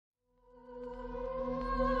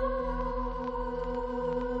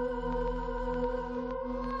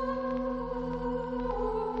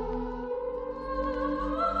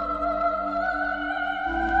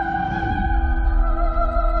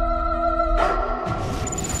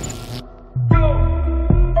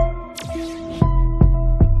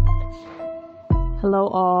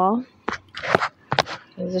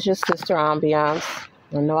This is just Sister Ombience.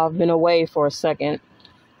 I know I've been away for a second.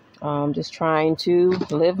 Just trying to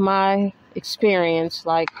live my experience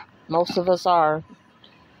like most of us are.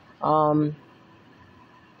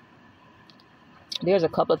 There's a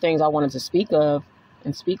couple of things I wanted to speak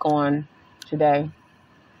on today.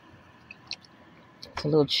 It's a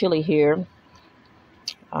little chilly here.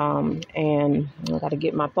 And I got to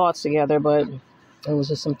get my thoughts together, but it was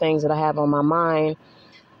just some things that I have on my mind.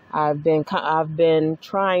 I've been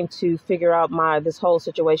trying to figure out this whole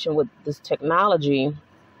situation with this technology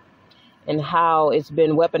and how it's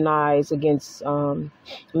been weaponized against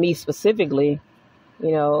me specifically,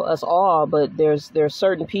 us all. But there's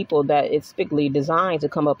certain people that it's strictly designed to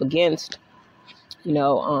come up against.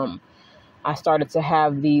 I started to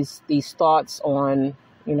have these thoughts on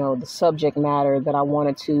the subject matter that I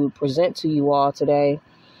wanted to present to you all today.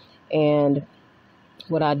 And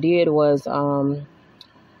what I did was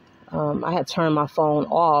I had turned my phone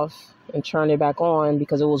off and turned it back on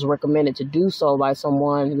because it was recommended to do so by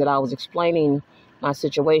someone that I was explaining my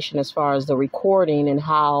situation as far as the recording and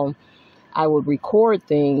how I would record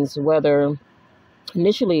things, whether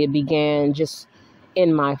initially it began just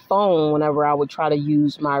in my phone whenever I would try to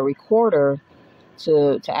use my recorder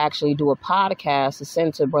to actually do a podcast to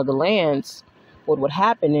send to Brother Lance. What would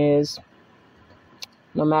happen is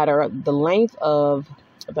no matter the length of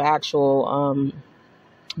the actual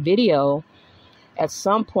video, at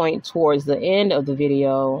some point towards the end of the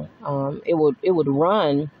video, it would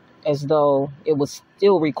run as though it was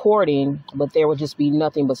still recording, but there would just be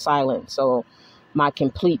nothing but silence. So my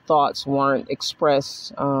complete thoughts weren't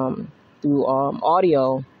expressed through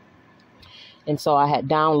audio. And so I had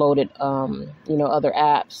downloaded, other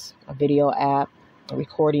apps, a video app, a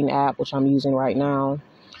recording app, which I'm using right now.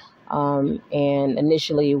 And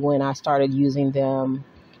initially when I started using them,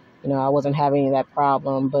 I wasn't having that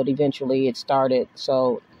problem, but eventually it started.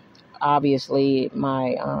 So obviously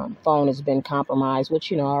my phone has been compromised,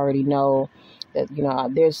 which, I already know that,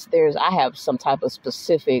 I have some type of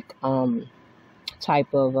specific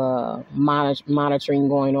type of monitoring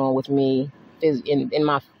going on with me in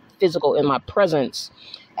my physical, in my presence,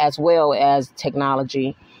 as well as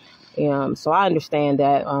technology. So I understand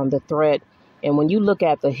that the threat. And when you look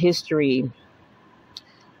at the history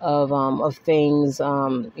of things,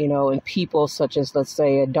 and people such as, let's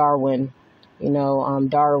say, Darwin,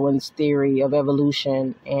 Darwin's theory of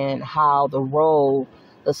evolution and how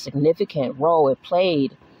the significant role it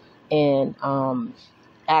played in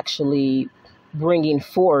actually bringing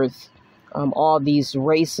forth all these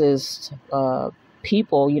racist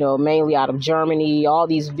people, mainly out of Germany, all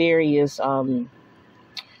these various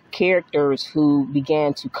characters who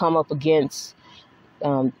began to come up against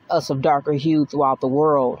us of darker hue throughout the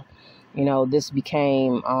world. This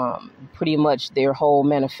became pretty much their whole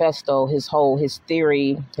manifesto, his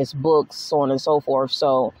theory, his books, so on and so forth.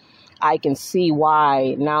 So I can see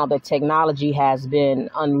why now that technology has been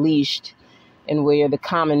unleashed and where the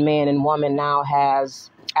common man and woman now has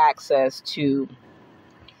access to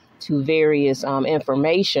various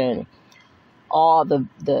information, all the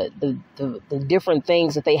different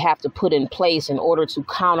things that they have to put in place in order to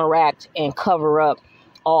counteract and cover up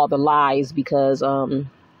all the lies, because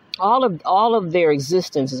all of their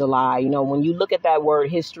existence is a lie. When you look at that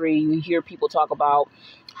word history, you hear people talk about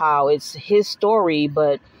how it's his story,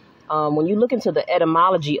 but when you look into the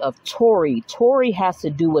etymology of Tory has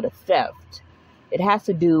to do with a theft. It has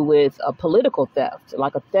to do with a political theft,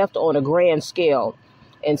 like a theft on a grand scale.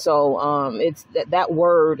 And so it's that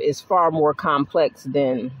word is far more complex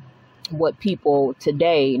than what people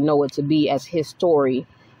today know it to be as his story,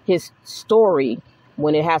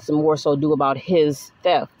 when it has to more so do about his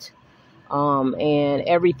theft. And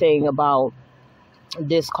everything about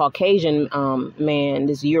this Caucasian man,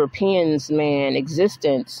 this European's man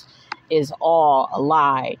existence is all a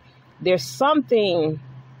lie. There's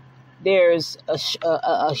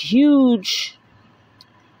a huge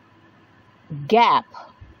gap.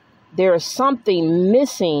 There is something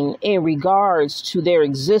missing in regards to their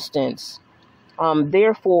existence.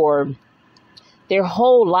 Therefore, their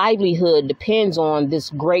whole livelihood depends on this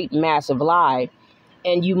great massive lie.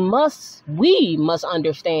 And we must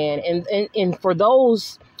understand, and for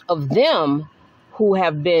those of them who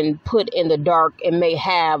have been put in the dark and may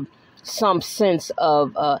have some sense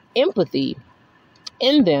of empathy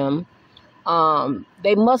in them,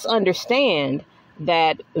 they must understand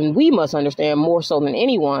that, and we must understand more so than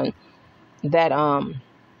anyone, that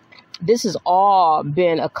this has all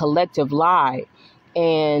been a collective lie.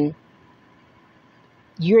 And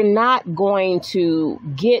you're not going to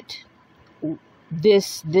get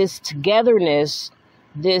this togetherness,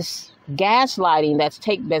 this gaslighting that's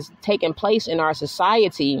taking place in our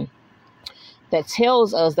society that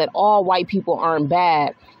tells us that all white people aren't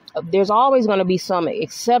bad. There's always going to be some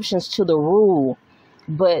exceptions to the rule,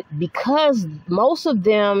 but because most of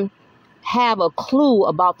them have a clue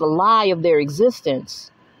about the lie of their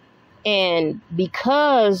existence, and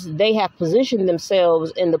because they have positioned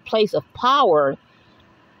themselves in the place of power,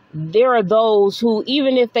 there are those who,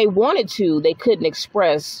 even if they wanted to, they couldn't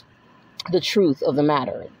express the truth of the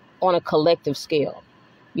matter on a collective scale,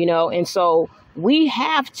 and so we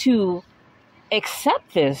have to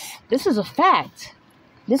accept this. This is a fact.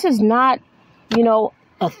 This is not,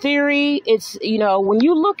 a theory. It's, when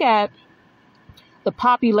you look at the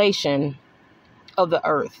population of the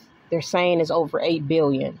earth, they're saying is over 8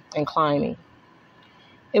 billion and climbing.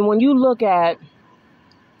 And when you look at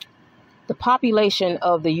the population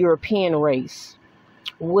of the European race,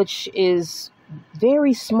 which is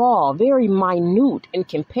very small, very minute in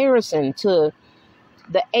comparison to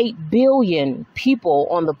the 8 billion people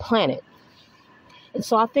on the planet. And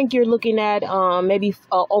so I think you're looking at maybe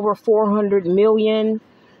over 400 million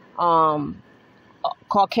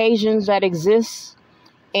Caucasians that exist.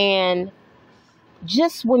 And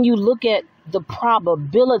just when you look at the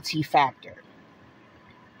probability factor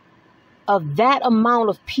of that amount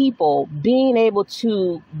of people being able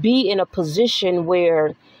to be in a position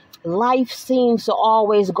where life seems to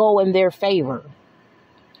always go in their favor,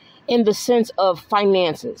 in the sense of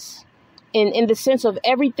finances, in the sense of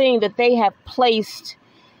everything that they have placed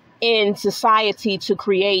in society to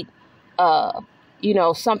create,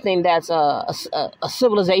 something that's a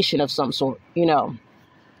civilization of some sort,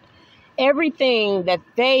 Everything that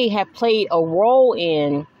they have played a role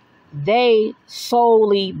in, they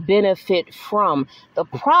solely benefit from. The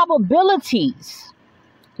probabilities.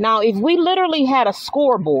 Now, if we literally had a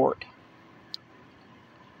scoreboard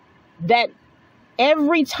that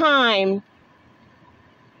every time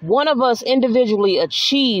one of us individually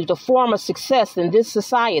achieved a form of success in this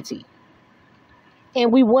society,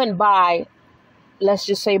 and we went by, let's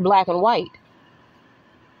just say, black and white,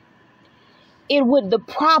 the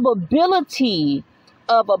probability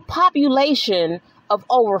of a population of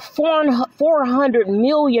over 400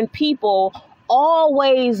 million people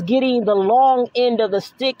always getting the long end of the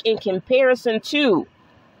stick in comparison to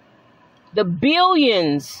the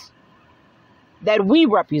billions that we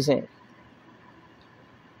represent.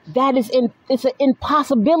 It's an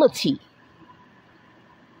impossibility.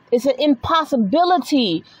 It's an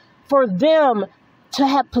impossibility for them to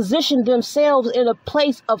have positioned themselves in a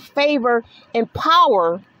place of favor and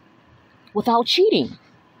power without cheating.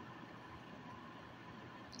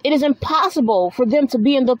 It is impossible for them to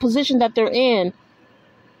be in the position that they're in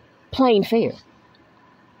playing fair.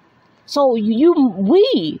 So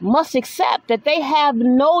we must accept that they have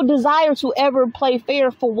no desire to ever play fair.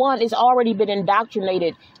 For one, it's already been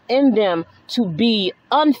indoctrinated in them to be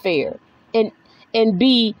unfair and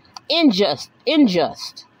be unjust.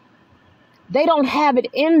 They don't have it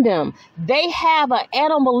in them. They have an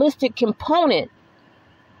animalistic component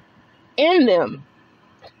in them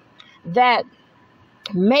that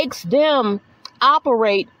makes them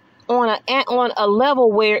operate on a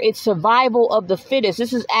level where it's survival of the fittest.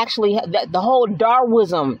 This is actually the whole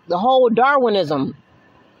Darwinism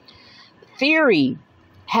theory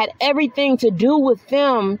had everything to do with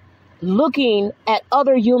them looking at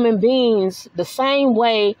other human beings the same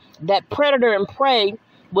way that predator and prey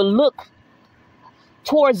would look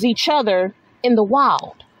towards each other in the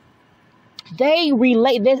wild. They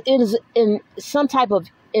relate. It is in some type of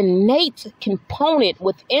innate component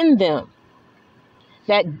within them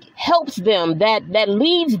that helps them, that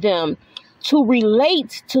leads them to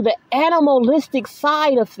relate to the animalistic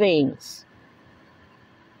side of things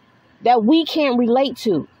that we can't relate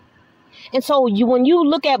to. And so when you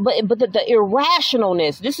look at but the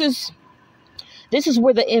irrationalness, this is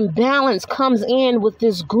where the imbalance comes in with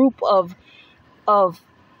this group of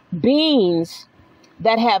beings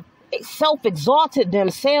that have self-exalted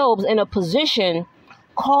themselves in a position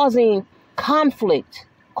causing conflict,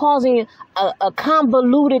 causing a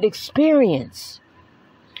convoluted experience.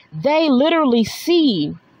 They literally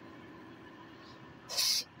see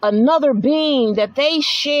another being that they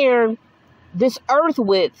share this earth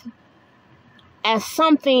with as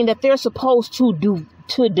something that they're supposed to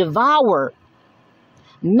devour,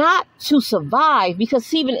 not to survive,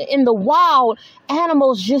 because even in the wild,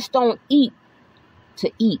 animals just don't eat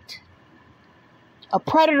to eat. A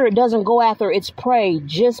predator doesn't go after its prey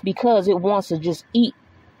just because it wants to just eat.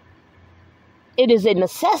 It is a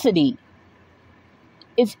necessity.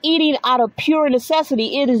 It's eating out of pure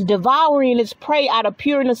necessity. It is devouring its prey out of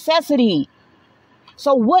pure necessity.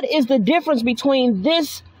 So what is the difference between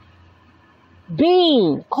this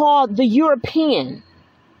being called the European,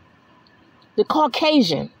 the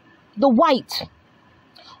Caucasian, the white.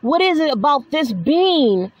 What is it about this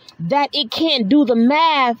being that it can't do the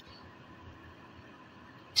math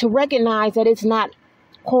to recognize that it's not,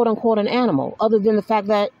 quote unquote, an animal, other than the fact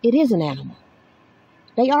that it is an animal?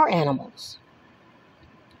 They are animals.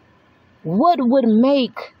 What would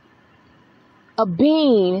make a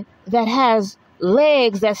being that has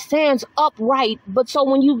legs that stands upright? But so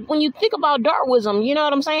when you think about Darwinism, you know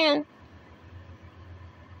what I'm saying?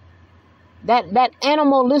 That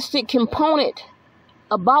animalistic component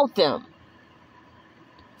about them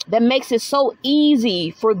that makes it so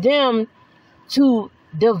easy for them to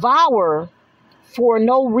devour for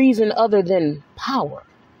no reason other than power.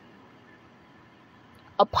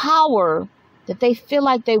 A power that they feel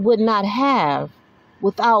like they would not have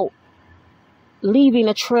without leaving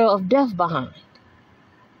a trail of death behind.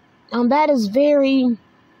 That is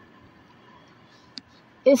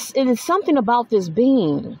it is something about this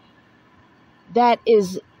being that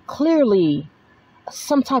is clearly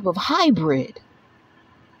some type of hybrid.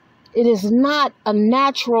 It is not a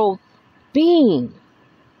natural being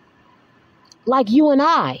like you and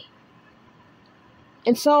I.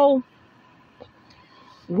 And so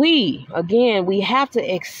we have to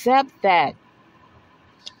accept that.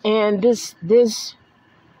 And this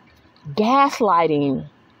gaslighting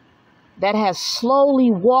that has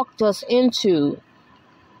slowly walked us into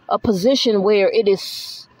a position where it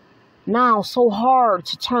is now so hard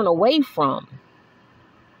to turn away from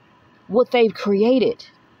what they've created,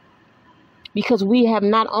 because we have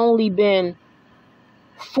not only been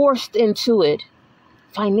forced into it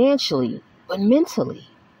financially, but mentally,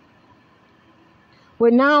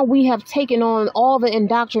 where now we have taken on all the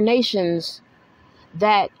indoctrinations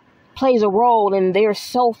that plays a role in their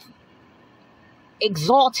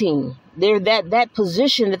self-exalting, that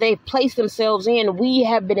position that they've placed themselves in. We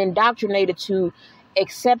have been indoctrinated to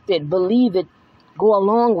accept it, believe it, go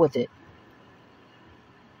along with it.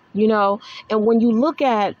 And when you look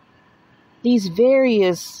at these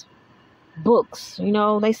various books,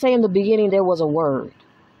 they say in the beginning there was a word,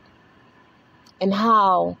 and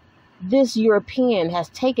how this European has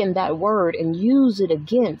taken that word and used it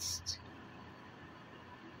against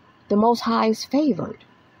the Most High's favored.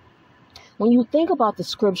 When you think about the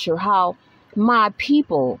scripture, how my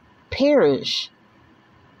people perish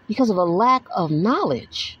because of a lack of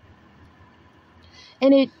knowledge,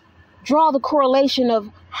 and it draw the correlation of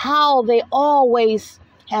how they always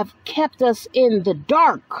have kept us in the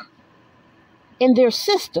dark in their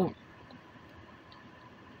system,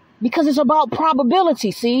 because it's about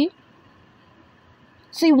probability. See,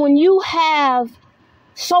 when you have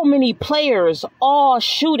so many players all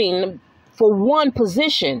shooting for one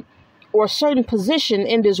position or a certain position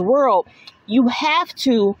in this world, you have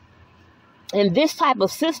to, in this type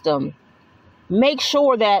of system, make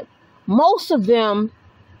sure that most of them,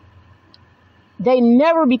 they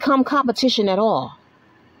never become competition at all.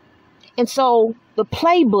 And so the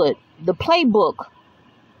playbook, the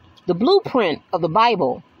blueprint of the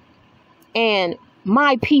Bible, and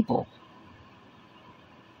my people.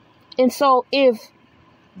 And so if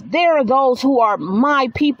there are those who are my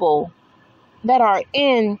people that are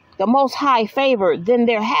in the Most High favor, then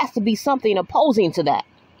there has to be something opposing to that.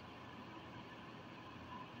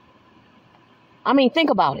 I mean, think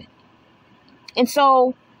about it. And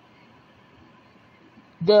so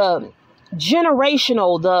the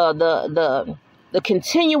generational, the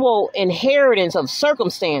continual inheritance of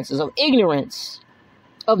circumstances, of ignorance,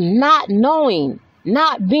 of not knowing,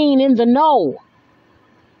 not being in the know.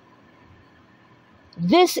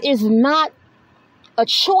 This is not a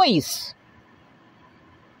choice.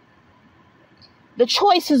 The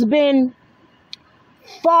choice has been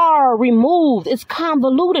far removed. It's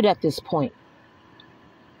convoluted at this point,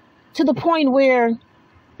 to the point where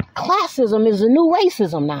classism is the new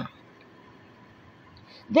racism now.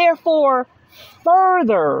 Therefore,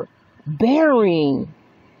 further burying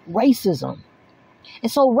racism.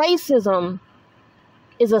 And so racism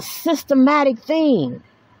is a systematic thing.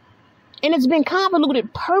 And it's been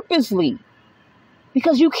convoluted purposely,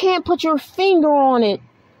 because you can't put your finger on it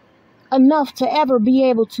enough to ever be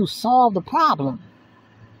able to solve the problem,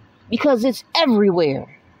 because it's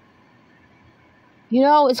everywhere.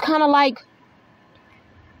 It's kind of like,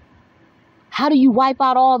 how do you wipe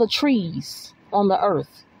out all the trees on the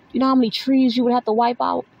earth? You know how many trees you would have to wipe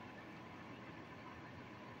out?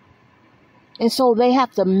 And so they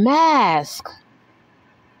have to mask.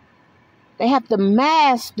 They have to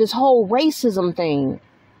mask this whole racism thing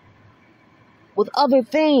with other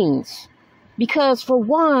things. Because for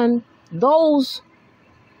one, those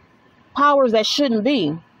powers that shouldn't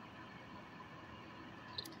be,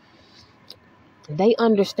 they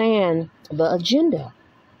understand the agenda.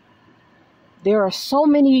 There are so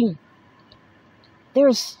many,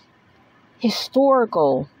 there's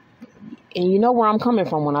historical, and you know where I'm coming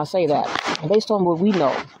from when I say that, based on what we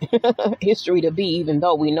know history to be, even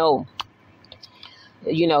though we know,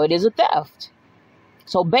 it is a theft.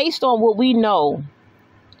 So based on what we know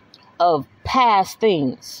of past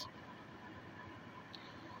things,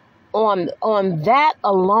 on that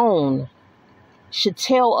alone should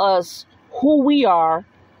tell us who we are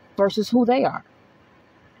versus who they are.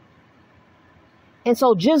 And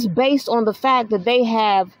so just based on the fact that they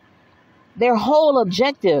have, their whole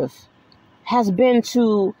objective has been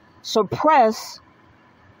to suppress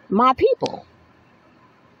my people.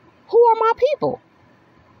 Who are my people?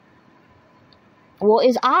 Well,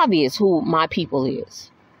 it's obvious who my people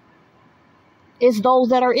is. It's those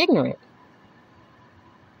that are ignorant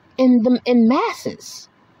in masses.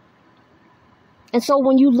 And so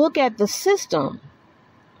when you look at the system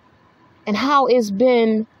and how it's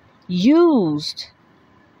been used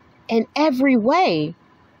in every way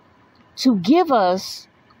to give us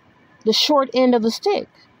the short end of the stick,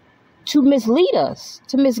 to mislead us,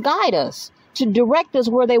 to misguide us, to direct us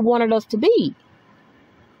where they wanted us to be,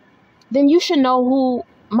 then you should know who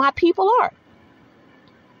my people are.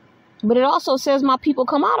 But it also says my people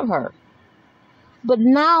come out of her. But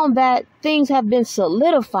now that things have been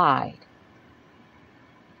solidified,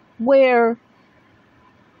 where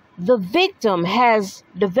the victim has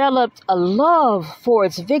developed a love for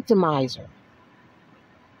its victimizer.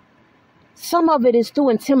 Some of it is through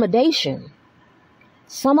intimidation.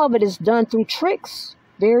 Some of it is done through tricks,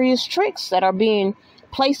 various tricks that are being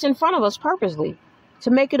placed in front of us purposely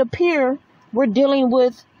to make it appear we're dealing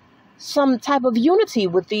with some type of unity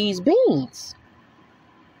with these beings.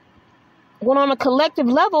 When on a collective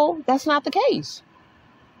level, that's not the case.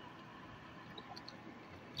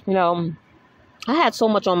 I had so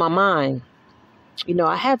much on my mind.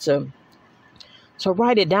 I had to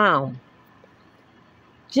write it down.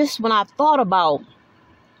 Just when I thought about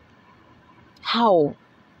how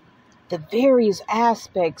the various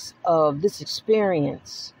aspects of this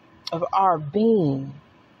experience of our being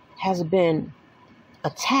has been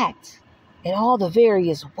attacked, and all the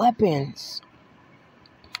various weapons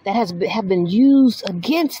that have been used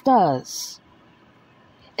against us,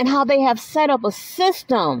 and how they have set up a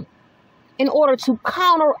system in order to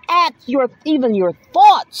counteract even your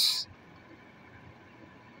thoughts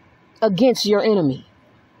against your enemy.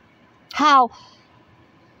 How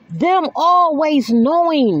them always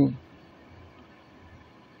knowing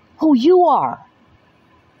who you are,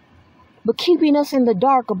 but keeping us in the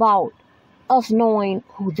dark about us knowing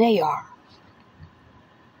who they are.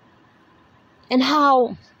 And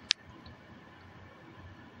how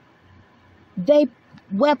they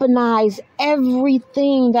weaponize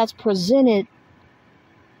everything that's presented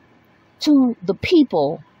to the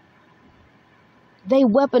people. They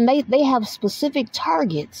have specific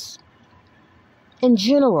targets in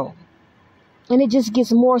general, and it just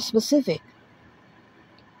gets more specific.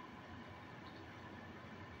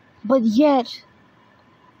 But yet,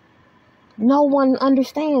 no one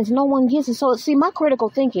understands, no one gets it. So see, my critical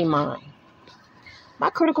thinking mind,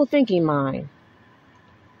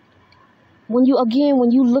 when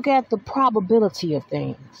you look at the probability of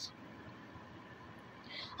things,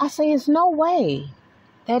 I say it's no way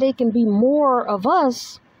that it can be more of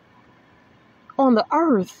us on the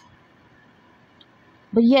earth,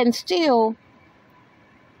 but yet and still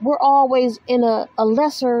we're always in a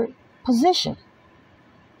lesser position.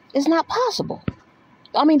 It's not possible.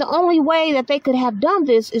 I mean, the only way that they could have done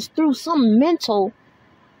this is through some mental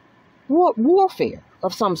warfare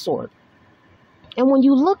of some sort. And when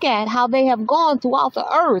you look at how they have gone throughout the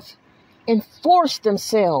earth and forced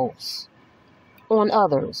themselves on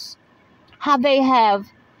others, how they have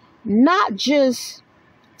not just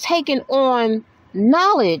taken on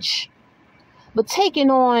knowledge, but taken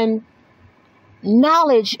on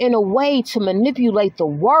knowledge in a way to manipulate the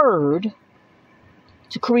word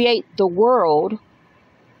to create the world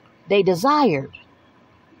they desired.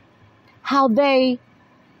 How they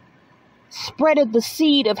spreaded the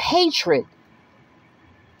seed of hatred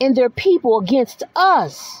in their people against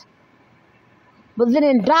us, but then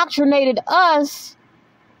indoctrinated us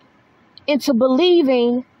into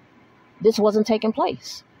believing this wasn't taking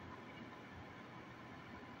place.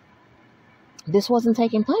 This wasn't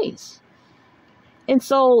taking place. And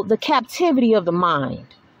so the captivity of the mind.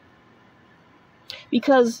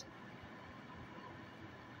 Because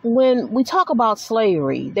when we talk about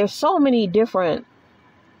slavery, there's so many different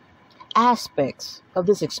aspects of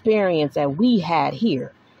this experience that we had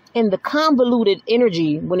here. And the convoluted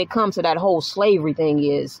energy when it comes to that whole slavery thing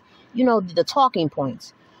is the talking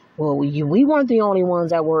points. Well, we weren't the only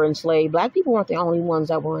ones that were enslaved. Black people weren't the only ones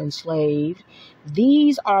that were enslaved.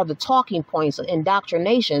 These are the talking points of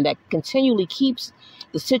indoctrination that continually keeps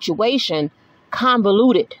the situation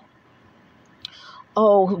convoluted.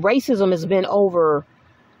 Oh, racism has been over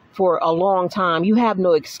for a long time. You have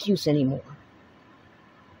no excuse anymore.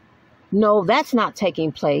 No, that's not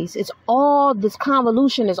taking place. This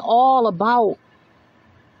convolution is all about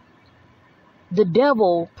the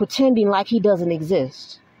devil pretending like he doesn't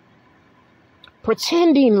exist.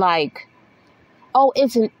 Pretending like, oh,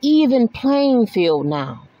 it's an even playing field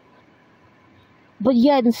now. But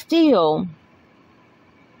yet and still,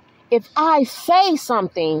 if I say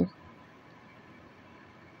something,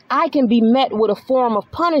 I can be met with a form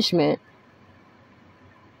of punishment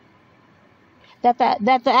that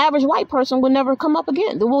the average white person would never come up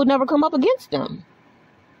against them.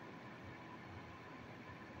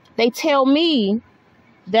 They tell me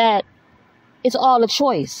that it's all a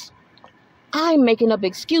choice. I'm making up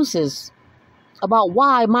excuses about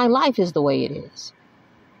why my life is the way it is.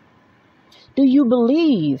 Do you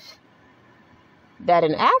believe that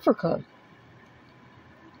in Africa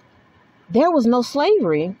there was no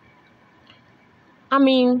slavery? I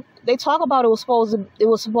mean, they talk about it was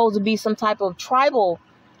supposed to be some type of tribal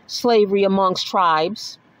slavery amongst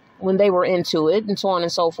tribes when they were into it and so on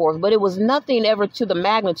and so forth. But it was nothing ever to the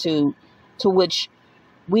magnitude to which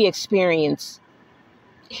we experience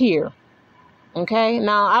here. Okay,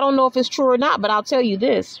 now I don't know if it's true or not, but I'll tell you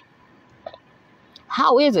this.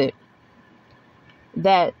 How is it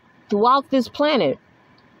that throughout this planet,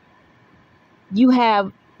 you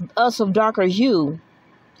have us of darker hue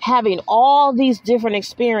having all these different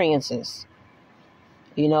experiences?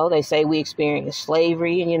 They say we experience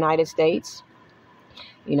slavery in the United States.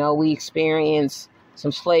 We experience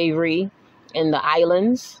some slavery in the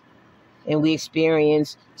islands. And we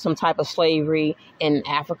experience some type of slavery in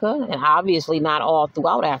Africa, and obviously not all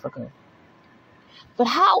throughout Africa. But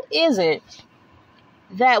how is it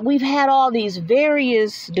that we've had all these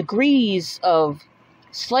various degrees of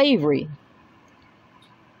slavery,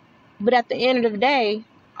 but at the end of the day,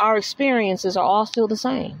 our experiences are all still the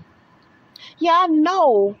same? Yeah, I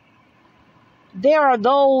know there are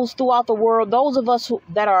those throughout the world, those of us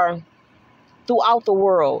that are throughout the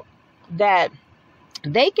world, that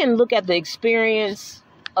they can look at the experience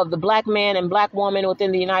of the black man and black woman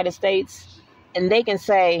within the United States, and they can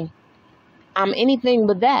say, I'm anything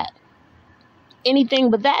but that. Anything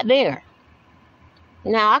but that there.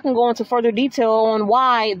 Now, I can go into further detail on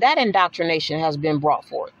why that indoctrination has been brought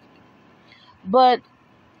forth. But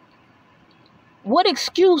what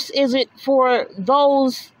excuse is it for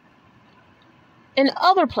those in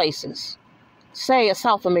other places, say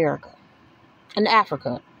South America and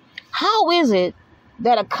Africa? How is it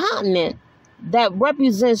that a continent that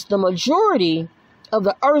represents the majority of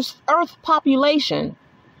the Earth population,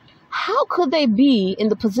 how could they be in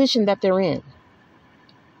the position that they're in?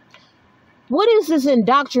 What is this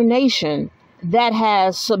indoctrination that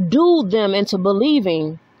has subdued them into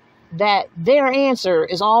believing that their answer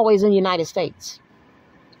is always in the United States?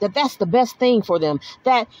 That's the best thing for them.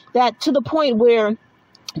 That to the point where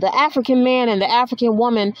the African man and the African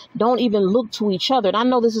woman don't even look to each other. And I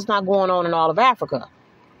know this is not going on in all of Africa.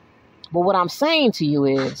 But what I'm saying to you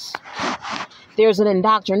is there's an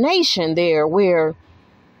indoctrination there where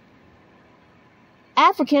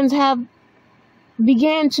Africans have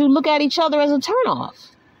began to look at each other as a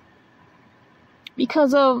turnoff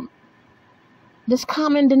because of this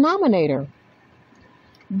common denominator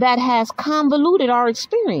that has convoluted our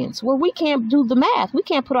experience, where we can't do the math. We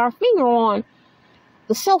can't put our finger on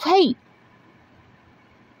the self-hate,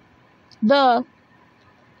 the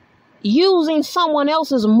using someone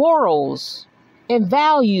else's morals and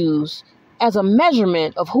values as a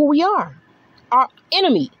measurement of who we are, our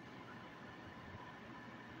enemy,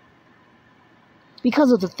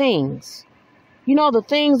 because of the things. The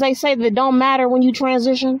things they say that don't matter when you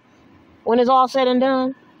transition, when it's all said and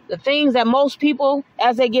done. The things that most people,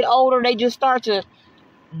 as they get older, they just start to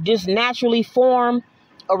just naturally form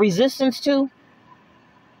a resistance to.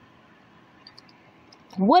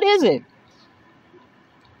 What is it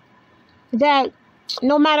that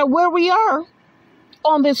no matter where we are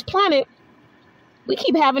on this planet, we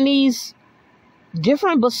keep having these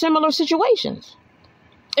different but similar situations?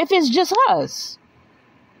 If it's just us,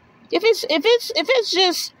 if it's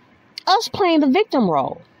just us playing the victim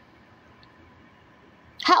role,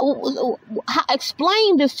 how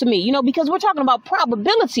explain this to me? Because we're talking about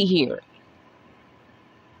probability here.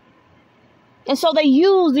 And so they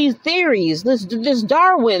use these theories, this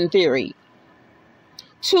Darwin theory,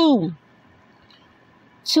 to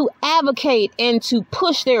to advocate and to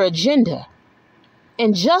push their agenda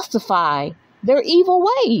and justify their evil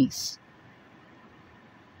ways.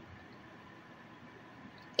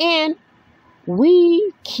 And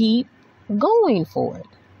we keep going for it.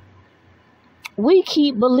 We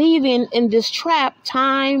keep believing in this trap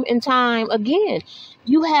time and time again.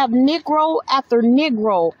 You have Negro after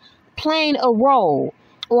Negro playing a role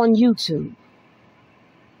on YouTube.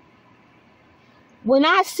 When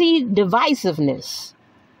I see divisiveness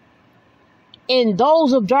in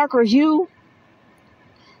those of darker hue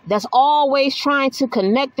that's always trying to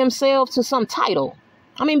connect themselves to some title.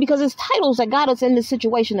 I mean, because it's titles that got us in this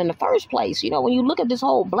situation in the first place. You know, when you look at this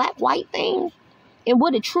whole black-white thing and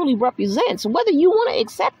what it truly represents, whether you want to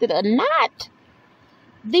accept it or not,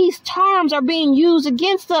 these terms are being used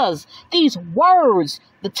against us. These words,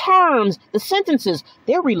 the terms, the sentences,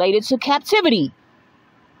 they're related to captivity.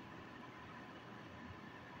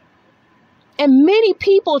 And many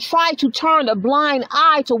people try to turn a blind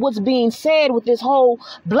eye to what's being said with this whole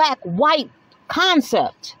black-white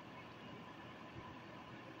concept.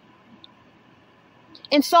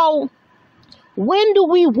 And so, when do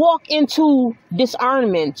we walk into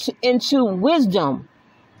discernment, into wisdom,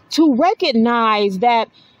 to recognize that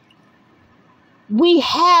we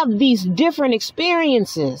have these different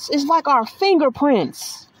experiences? It's like our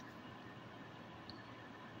fingerprints.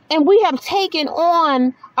 And we have taken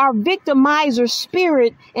on our victimizer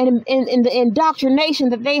spirit and the indoctrination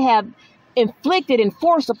that they have inflicted and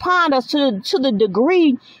forced upon us to the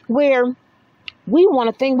degree where we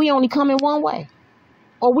want to think we only come in one way.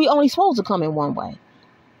 Or we only supposed to come in one way.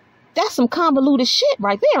 That's some convoluted shit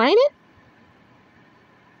right there, ain't it?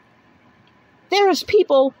 There's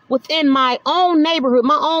people within my own neighborhood,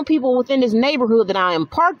 my own people within this neighborhood that I am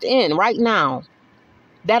parked in right now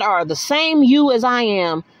that are the same you as I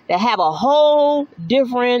am, that have a whole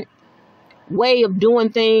different way of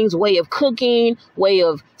doing things, way of cooking, way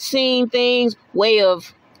of seeing things, and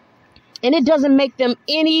it doesn't make them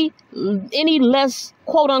any less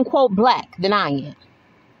quote unquote black than I am.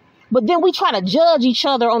 But then we try to judge each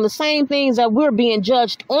other on the same things that we're being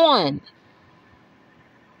judged on.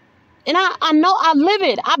 And I know I live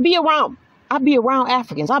it. I be around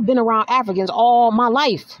Africans. I've been around Africans all my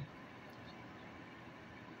life.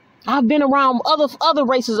 I've been around other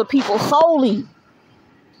races of people solely.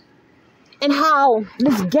 And how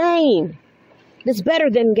this game, this better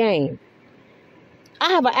than game.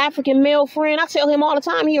 I have an African male friend. I tell him all the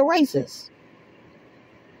time he a racist.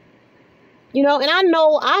 You know, and I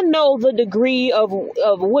know the degree of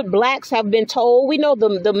what blacks have been told. We know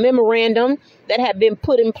the memorandum that have been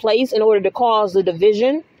put in place in order to cause the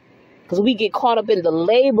division, because we get caught up in the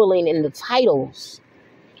labeling and the titles,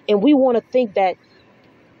 and we want to think that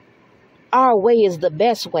our way is the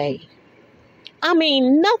best way. I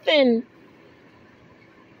mean, nothing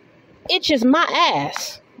itches my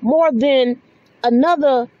ass more than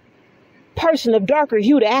another person of darker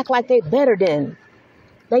hue to act like they better than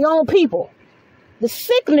their own people. The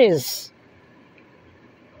sickness.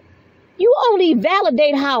 You only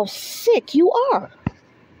validate how sick you are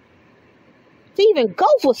to even go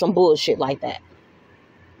for some bullshit like that.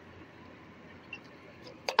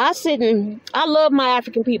 I love my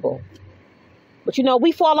African people. But you know,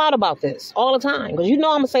 we fall out about this all the time. Because you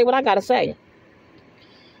know I'm going to say what I got to say.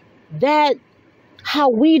 That how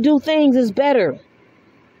we do things is better.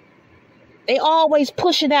 They always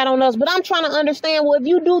pushing that on us. But I'm trying to understand, well, if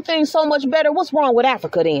you do things so much better, what's wrong with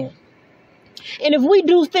Africa then? And if we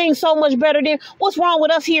do things so much better, then what's wrong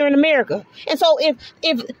with us here in America? And so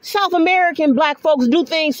if South American black folks do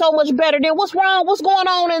things so much better, then what's wrong? What's going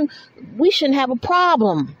on? And we shouldn't have a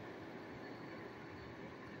problem.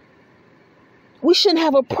 We shouldn't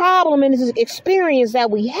have a problem in this experience that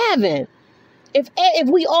we haven't. If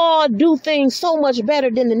we all do things so much better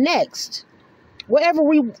than the next, wherever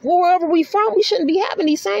we from, we shouldn't be having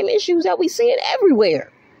these same issues that we see it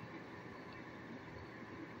everywhere.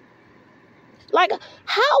 Like,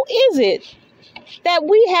 how is it that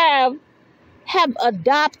we have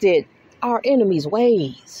adopted our enemy's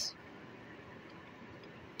ways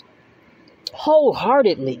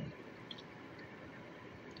wholeheartedly?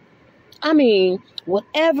 I mean,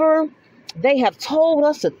 whatever they have told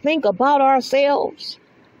us to think about ourselves,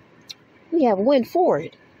 we have went for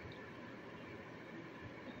it.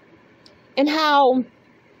 And how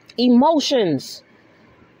emotions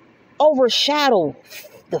overshadow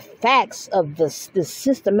the facts of the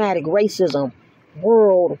systematic racism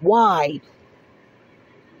worldwide.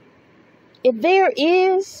 If there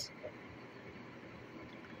is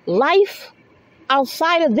life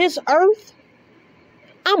outside of this earth,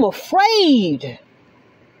 I'm afraid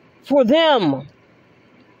for them.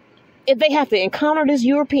 if they have to encounter this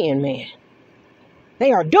European man,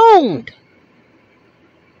 they are doomed.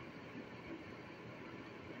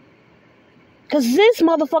 Because this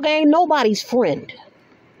motherfucker ain't nobody's friend.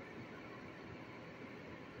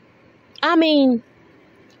 I mean,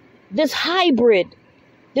 this hybrid,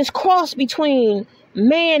 this cross between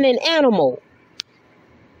man and animal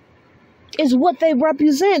is what they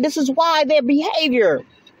represent. This is why their behavior.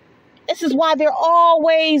 This is why they're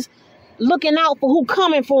always looking out for who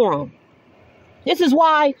coming for them. This is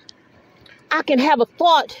why I can have a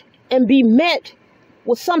thought and be met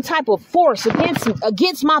with some type of force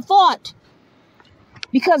against my thought.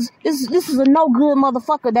 Because this is a no good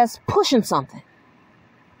motherfucker that's pushing something.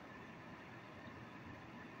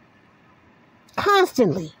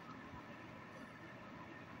 Constantly.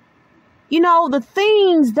 You know, the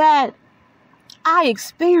things that I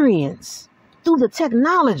experience through the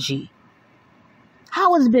technology,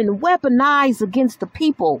 how it's been weaponized against the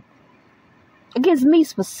people, against me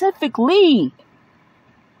specifically.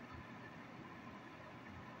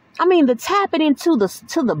 I mean, the tapping into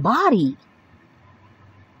the body.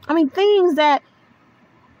 I mean, things that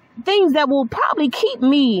will probably keep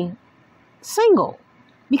me single,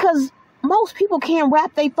 because most people can't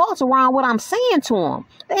wrap their thoughts around what I'm saying to them.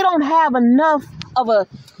 They don't have enough of a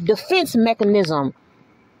defense mechanism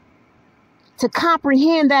to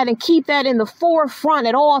comprehend that and keep that in the forefront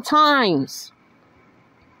at all times.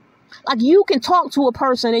 Like, you can talk to a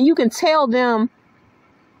person and you can tell them,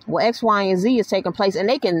 well, X, Y, and Z is taking place, and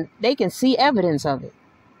they can see evidence of it.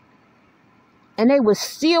 And they would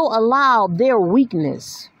still allow their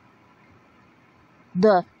weakness,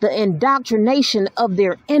 the indoctrination of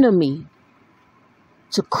their enemy,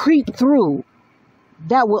 to creep through.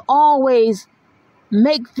 That will always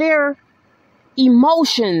make their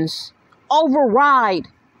emotions override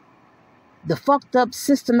the fucked up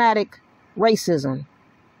systematic racism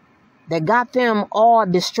that got them all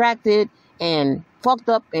distracted and fucked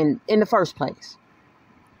up in the first place.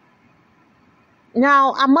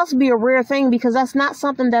 Now, I must be a rare thing, because that's not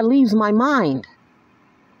something that leaves my mind.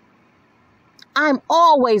 I'm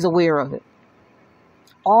always aware of it.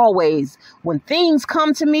 Always. When things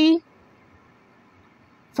come to me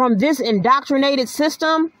from this indoctrinated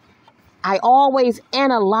system, I always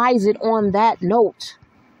analyze it on that note.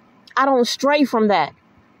 I don't stray from that.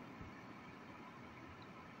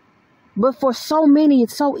 But for so many,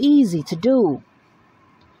 it's so easy to do.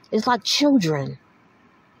 It's like children.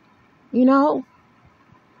 You know?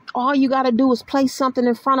 All you got to do is place something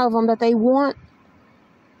in front of them that they want,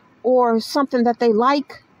 or something that they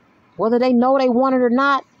like, whether they know they want it or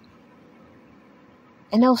not,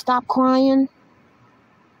 and they'll stop crying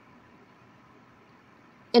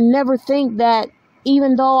and never think that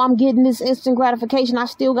even though I'm getting this instant gratification, I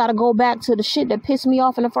still got to go back to the shit that pissed me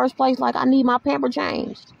off in the first place. Like, I need my pamper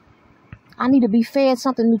changed. I need to be fed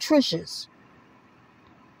something nutritious.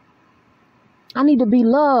 I need to be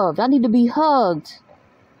loved. I need to be hugged,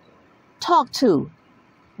 talked to.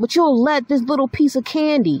 But you'll let this little piece of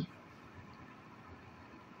candy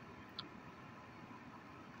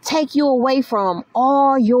take you away from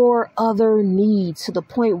all your other needs, to the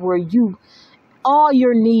point where all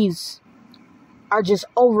your needs are just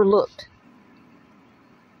overlooked.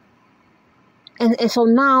 And so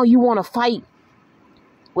now you want to fight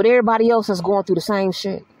with everybody else that's going through the same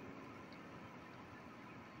shit.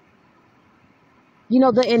 You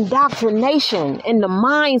know, the indoctrination and the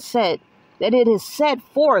mindset that it has set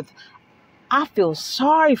forth, I feel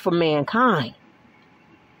sorry for mankind.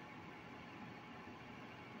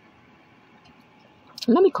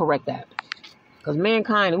 Let me correct that. Because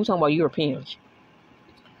mankind, we're talking about Europeans.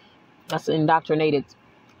 That's an indoctrinated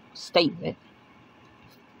statement.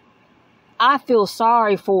 I feel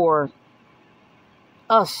sorry for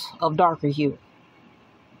us of darker hue.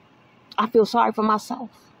 I feel sorry for myself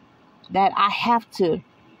that I have to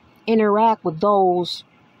interact with those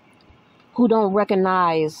who don't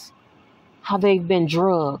recognize how they've been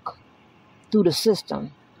drugged through the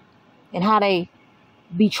system, and how they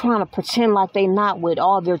be trying to pretend like they not with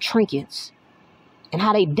all their trinkets, and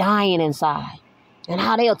how they dying inside, and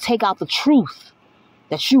how they'll take out the truth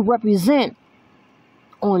that you represent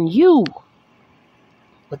on you,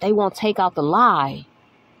 but they won't take out the lie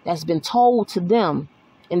that's been told to them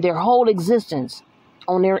in their whole existence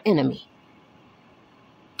on their enemy.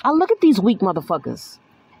 I look at these weak motherfuckers,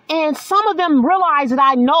 and some of them realize that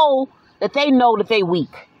I know that they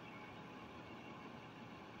weak.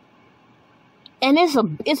 And it's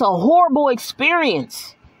a horrible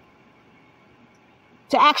experience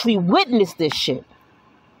to actually witness this shit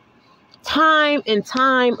time and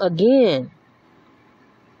time again.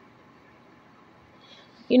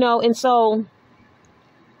 You know, and so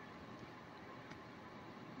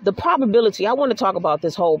the probability, I want to talk about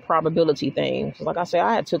this whole probability thing. Like I said,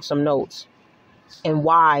 I had took some notes and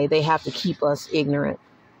why they have to keep us ignorant.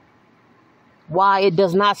 Why it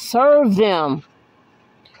does not serve them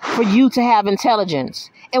for you to have intelligence.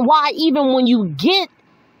 And why even when you get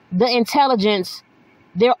the intelligence,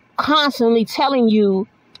 they're constantly telling you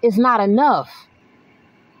it's not enough.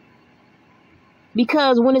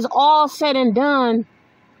 Because when it's all said and done,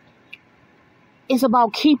 it's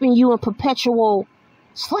about keeping you in perpetual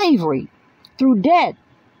slavery through debt.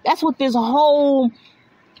 That's what this whole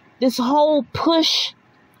push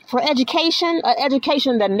for education, an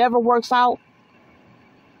education that never works out.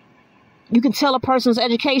 You can tell a person's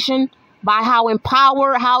education by how it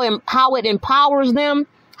empowers them.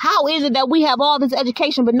 How is it that we have all this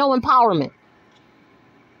education but no empowerment?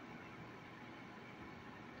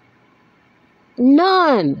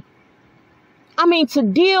 None. I mean, to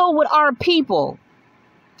deal with our people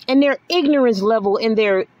and their ignorance level and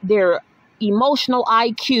their emotional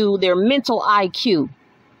IQ, their mental IQ,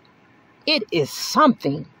 it is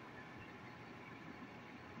something.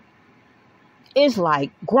 It's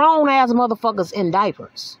like grown ass motherfuckers in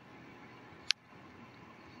diapers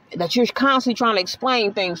that you're constantly trying to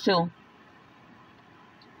explain things to.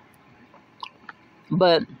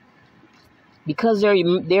 But because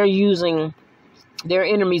they're using their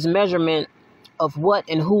enemy's measurement of what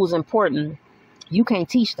and who's important, you can't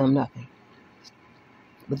teach them nothing.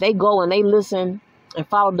 But they go and they listen and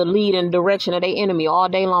follow the lead and direction of their enemy all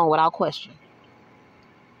day long without question.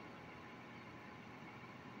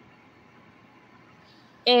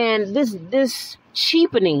 And this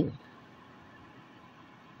cheapening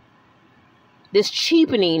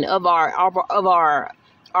of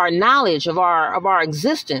our knowledge, of our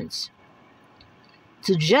existence,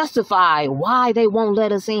 to justify why they won't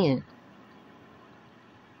let us in.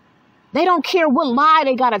 They don't care what lie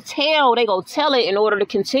they gotta tell. They go tell it in order to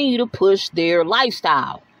continue to push their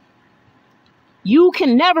lifestyle. You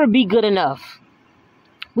can never be good enough.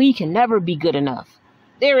 We can never be good enough.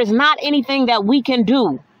 There is not anything that we can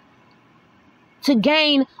do to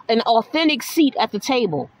gain an authentic seat at the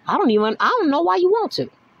table. I don't know why you want to.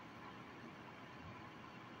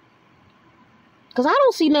 Because I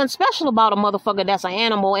don't see nothing special about a motherfucker that's an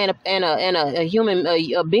animal and a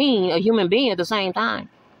human being at the same time.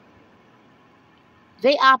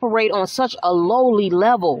 They operate on such a lowly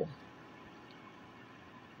level.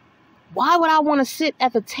 Why would I want to sit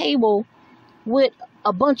at the table with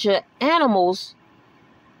a bunch of animals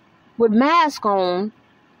with masks on,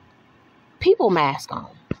 people mask on?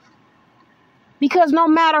 Because no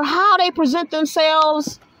matter how they present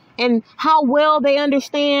themselves and how well they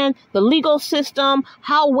understand the legal system,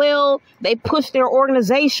 how well they push their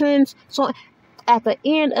organizations, so at the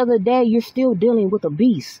end of the day, you're still dealing with a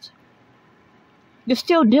beast. You're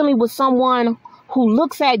still dealing with someone who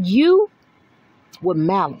looks at you with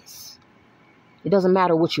malice. It doesn't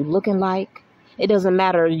matter what you're looking like. It doesn't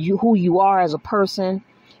matter who you are as a person.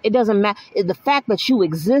 It doesn't matter. The fact that you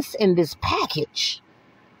exist in this package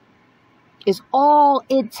is all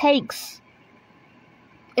it takes.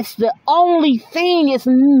 It's the only thing. It's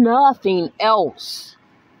nothing else.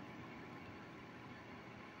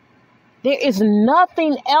 There is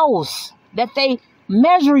nothing else that they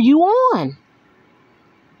measure you on.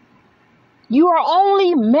 You are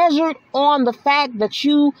only measured on the fact that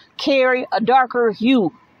you carry a darker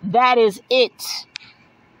hue. That is it.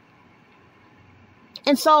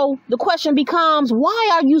 And so the question becomes, why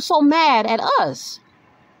are you so mad at us?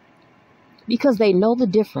 Because they know the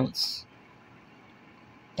difference.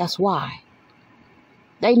 That's why.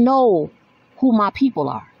 They know who my people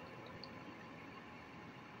are.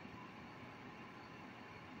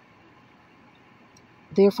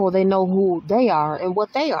 Therefore, they know who they are and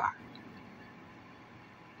what they are.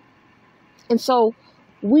 And so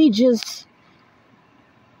we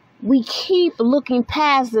keep looking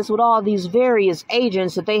past this with all these various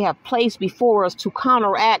agents that they have placed before us to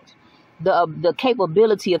counteract the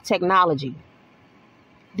capability of technology.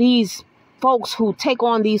 These folks who take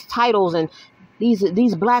on these titles, and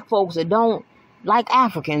these black folks that don't like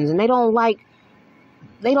Africans, and they don't like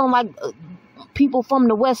people from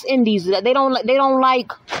the West Indies. They don't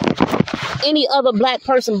like any other black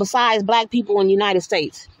person besides black people in the United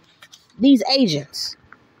States. These agents,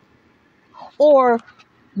 or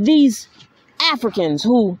these Africans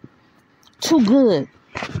who too good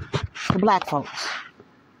for black folks.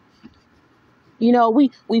 You know,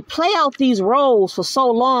 we play out these roles for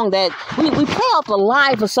so long that we play out the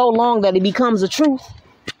lie for so long that it becomes the truth.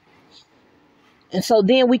 And so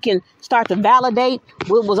then we can start to validate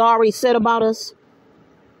what was already said about us.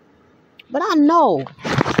 But I know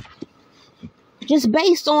Just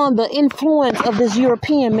based on the influence of this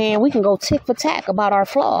European man, we can go tick for tack about our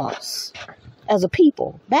flaws as a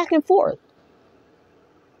people, back and forth.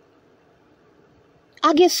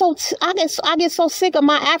 I get so sick of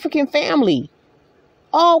my African family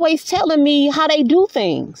always telling me how they do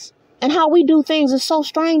things and how we do things is so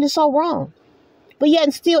strange and so wrong. But yet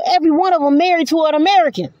and still every one of them married to an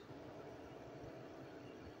American.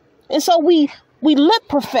 And so we lip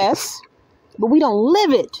profess, but we don't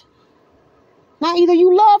live it. Now either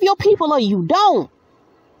you love your people or you don't.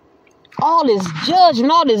 All this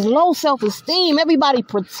judgment, all this low self-esteem, everybody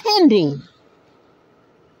pretending.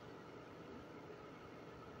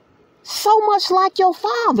 So much like your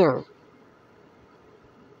father.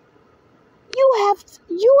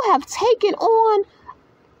 You have taken on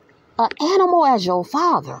an animal as your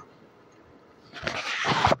father.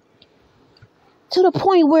 To the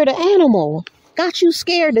point where the animal got you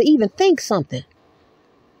scared to even think something.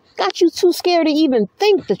 Got you too scared to even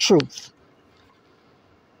think the truth.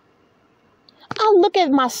 I look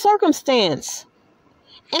at my circumstance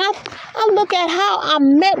and I look at how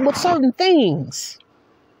I'm met with certain things.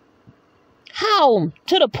 How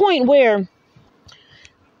to the point where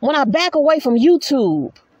when I back away from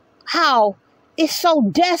YouTube, how it's so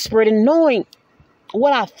desperate in knowing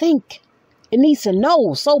what I think it needs to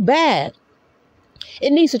know so bad.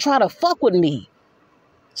 It needs to try to fuck with me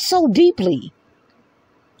so deeply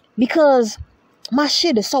because my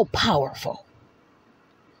shit is so powerful.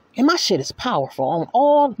 And my shit is powerful on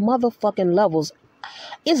all motherfucking levels.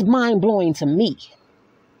 It's mind-blowing to me.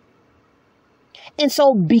 And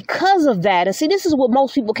so because of that, and see, this is what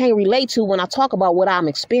most people can't relate to when I talk about what I'm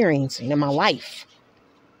experiencing in my life.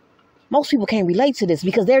 Most people can't relate to this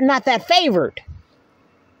because they're not that favored.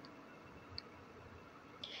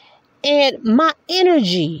 And my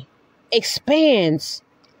energy expands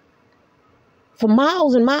for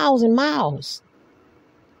miles and miles and miles.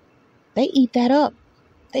 They eat that up.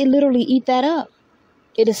 They literally eat that up.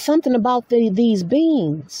 It is something about these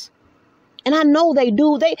beings. And I know they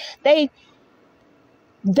do. They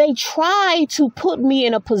try to put me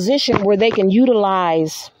in a position where they can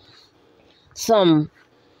utilize some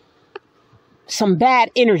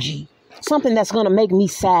bad energy, something that's going to make me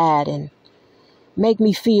sad and make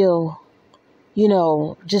me feel,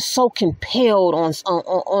 just so compelled on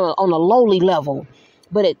a lowly level.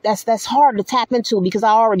 But that's hard to tap into because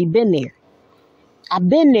I already been there. I've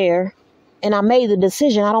been there and I made the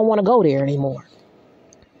decision I don't want to go there anymore.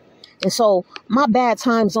 And so my bad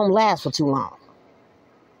times don't last for too long.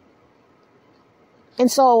 And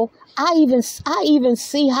so I even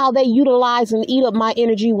see how they utilize and eat up my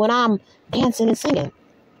energy when I'm dancing and singing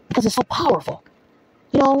because it's so powerful.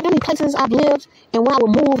 How many places I've lived and when I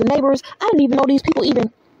would move, the neighbors, I didn't even know these people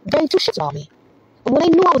even gave two shits about me. But when they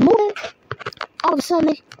knew I was moving, all of a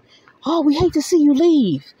sudden we hate to see you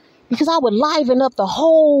leave. Because I would liven up the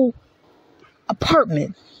whole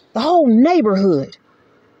apartment, the whole neighborhood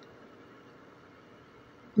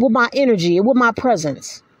with my energy and with my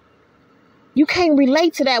presence. You can't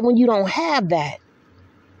relate to that when you don't have that.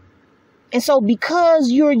 And so because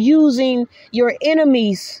you're using your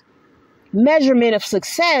enemy's measurement of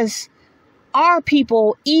success, our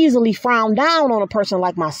people easily frown down on a person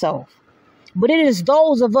like myself. But it is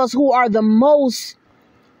those of us who are the most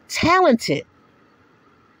talented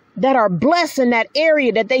that are blessed in that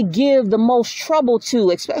area that they give the most trouble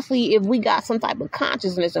to, especially if we got some type of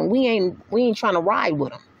consciousness and we ain't trying to ride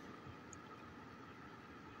with them.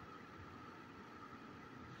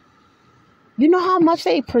 You know how much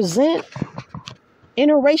they present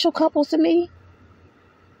interracial couples to me?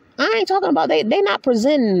 I ain't talking about they not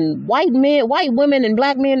presenting white women and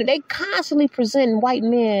black men. They constantly presenting white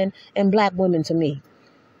men and black women to me.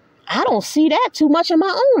 I don't see that too much in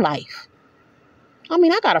my own life. I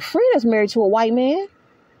mean, I got a friend that's married to a white man,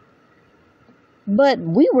 but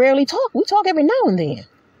we rarely talk. We talk every now and then.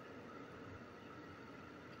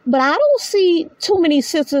 But I don't see too many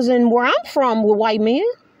sisters in where I'm from with white men.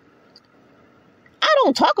 I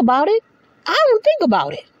don't talk about it. I don't think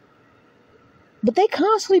about it. But they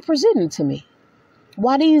constantly present it to me.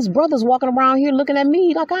 Why these brothers walking around here looking at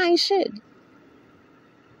me like I ain't shit?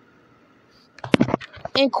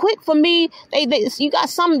 And quick for me, you got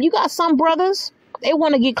some brothers. They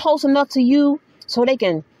want to get close enough to you so they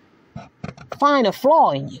can find a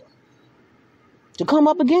flaw in you to come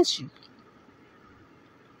up against you.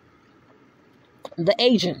 The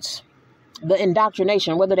agents, the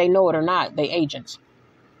indoctrination, whether they know it or not, they agents.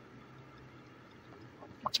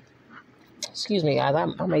 Excuse me, guys.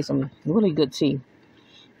 I made some really good tea.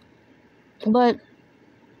 But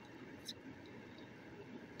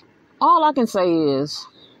all I can say is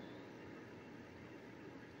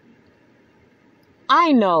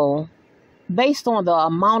I know, based on the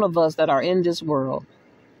amount of us that are in this world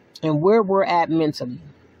and where we're at mentally,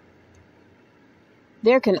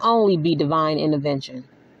 there can only be divine intervention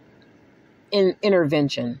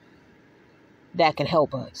that can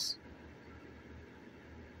help us.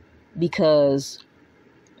 Because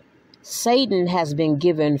Satan has been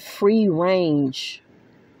given free range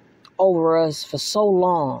over us for so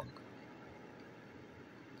long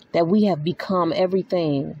that we have become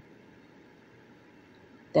everything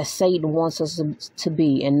that Satan wants us to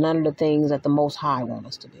be, and none of the things that the Most High wants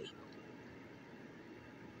us to be.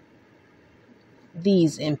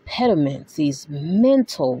 These impediments, these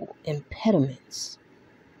mental impediments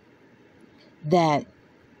that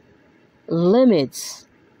limits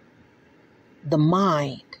the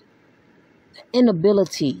mind, the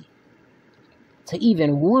inability to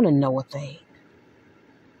even want to know a thing.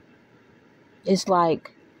 It's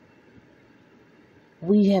like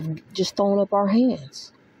we have just thrown up our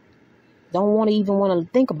hands. Don't want to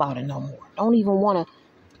think about it no more. Don't even want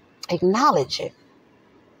to acknowledge it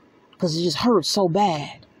because it just hurts so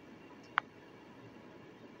bad.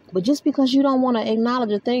 But just because you don't want to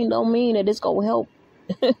acknowledge a thing don't mean that it's going to help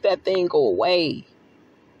that thing go away.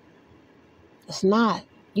 It's not.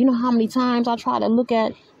 You know how many times I try to look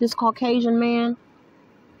at this Caucasian man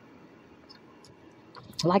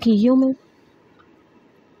like he's human?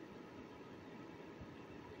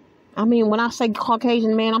 I mean, when I say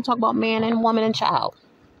Caucasian man, I'm talking about man and woman and child.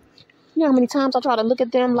 You know how many times I try to look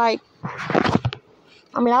at them like,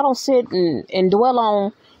 I don't sit and dwell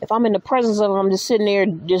on, if I'm in the presence of them, I'm just sitting there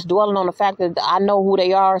just dwelling on the fact that I know who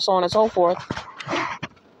they are, so on and so forth.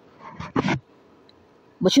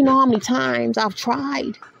 But you know how many times I've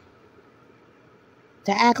tried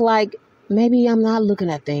to act like maybe I'm not looking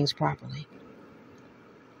at things properly.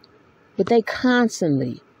 But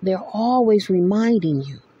they're always reminding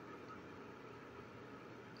you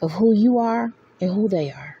of who you are and who they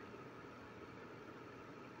are.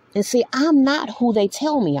 And see, I'm not who they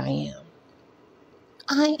tell me I am.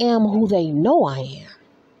 I am who they know I am.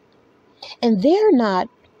 And they're not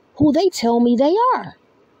who they tell me they are.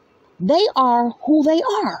 They are who they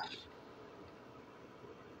are.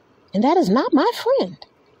 And that is not my friend.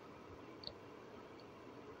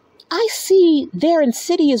 I see their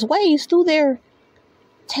insidious ways through their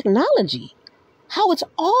technology. How it's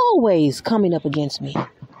always coming up against me.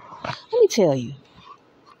 Let me tell you.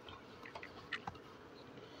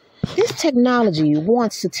 This technology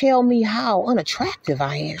wants to tell me how unattractive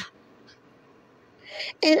I am.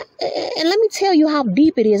 And let me tell you how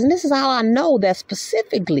deep it is. And this is how I know that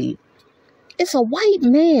specifically it's a white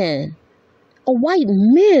man, or white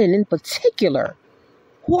men in particular,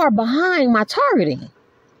 who are behind my targeting.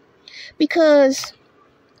 Because,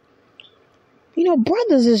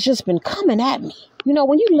 brothers has just been coming at me.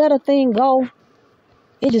 When you let a thing go,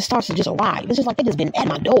 it just starts to just arrive. It's just like they just been at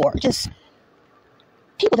my door. Just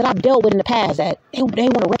people that I've dealt with in the past that they want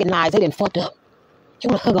to recognize they done fucked up. They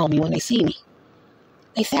want to hug on me when they see me.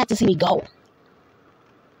 They sad to see me go.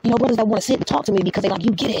 Brothers that want to sit and talk to me because they like,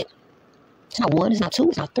 you get it. It's not 1, it's not 2,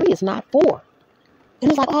 it's not 3, it's not 4.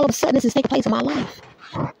 And it's like all of a sudden this is taking place in my life.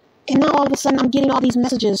 And now all of a sudden I'm getting all these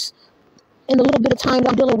messages in the little bit of time that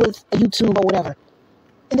I'm dealing with YouTube or whatever.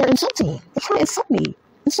 And they're insulting me. They're trying to insult me.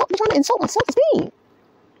 They're trying to insult my self-esteem.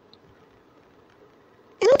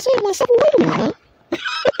 And I'm saying to myself, well, wait a minute, huh?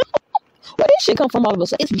 Where this shit come from all of a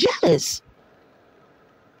sudden? It's jealous.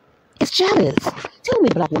 It's jealous. Tell me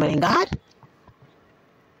the black woman ain't God.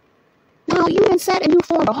 Now you done sat and you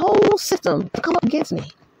formed a whole system to come up against me.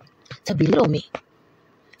 To belittle me.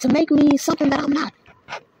 To make me something that I'm not.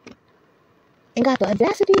 And got the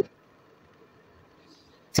audacity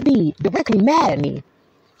to be directly mad at me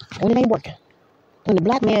when it ain't working. When the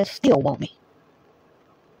black man still want me.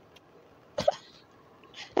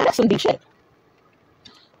 Now that's some deep shit.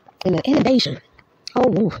 And the innovation.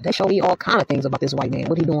 They show me all kind of things about this white man.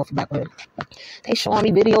 What he doing for black women. They showing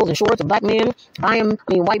me videos and shorts of white men buying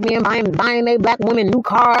their black women new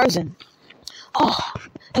cars. And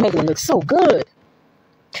they make them look so good.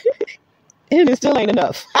 And it still ain't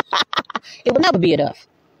enough. It will never be enough.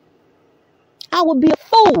 I would be a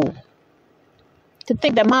fool to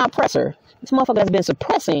think that my oppressor, this motherfucker that's been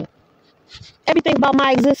suppressing everything about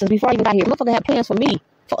my existence before I even got here, motherfucker had plans for me,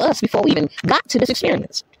 for us, before we even got to this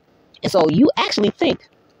experience. And so you actually think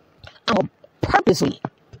I'm going to purposely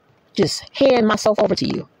just hand myself over to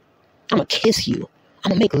you. I'm going to kiss you. I'm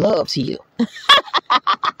going to make love to you.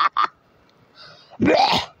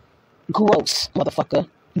 Gross, motherfucker.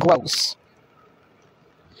 Gross.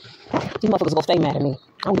 These motherfuckers gonna stay mad at me.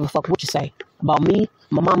 I don't give a fuck what you say about me,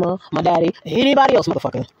 my mama, my daddy, anybody else,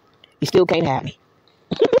 motherfucker. You still can't have me.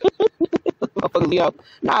 Motherfuckers be up.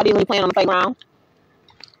 Nowadays, when you playing on the playground,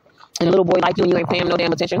 and a little boy like you and you ain't paying him no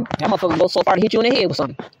damn attention, that motherfucker goes so far to hit you in the head with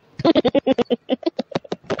something.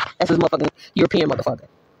 That's this motherfucking European motherfucker.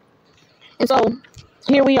 And so,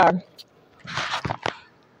 here we are.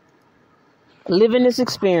 Living this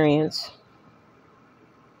experience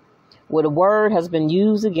where the word has been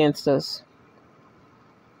used against us.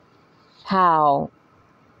 How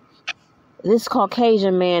this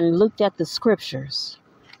Caucasian man looked at the scriptures,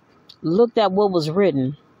 looked at what was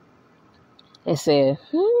written, and said,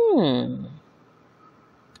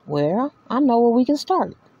 well, I know where we can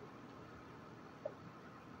start.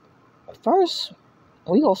 First,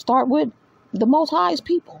 we gonna start with the Most High's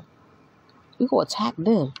people. We gonna attack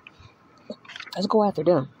them. Let's go after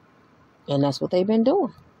them. And that's what they've been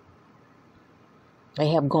doing. They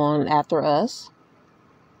have gone after us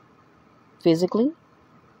physically.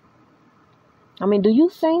 I mean, do you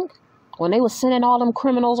think when they were sending all them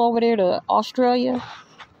criminals over there to Australia,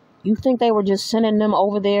 you think they were just sending them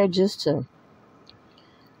over there just to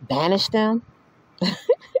banish them?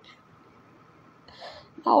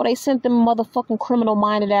 No, they sent them motherfucking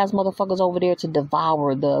criminal-minded ass motherfuckers over there to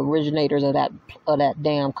devour the originators of that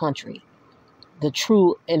damn country, the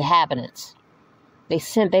true inhabitants. They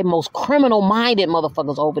sent their most criminal-minded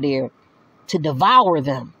motherfuckers over there to devour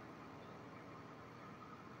them.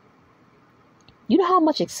 You know how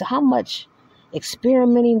much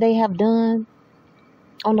experimenting they have done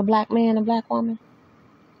on the black man and black woman,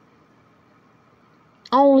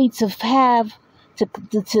 only to have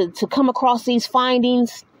to come across these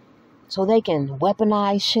findings so they can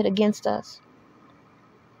weaponize shit against us.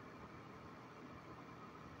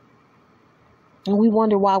 And we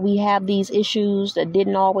wonder why we have these issues that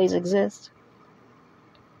didn't always exist.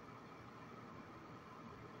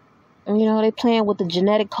 And you know, they playing with the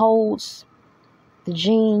genetic codes, the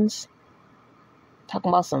genes. Talking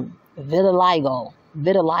about some vitiligo.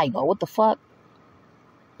 What the fuck?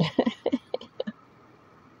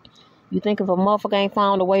 You think if a motherfucker ain't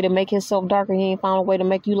found a way to make himself darker, he ain't found a way to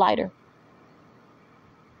make you lighter?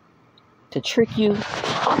 To trick you?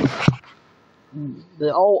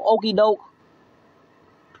 The old okie doke.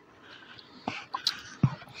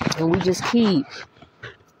 And we just keep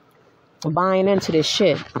buying into this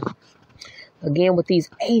shit. Again, with these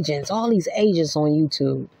agents, all these agents on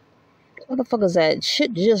YouTube. Motherfuckers, that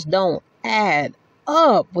shit just don't add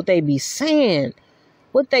up. What they be saying,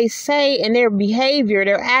 what they say, and their behavior,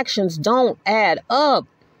 their actions don't add up.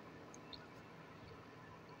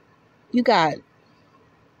 You got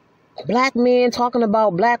black men talking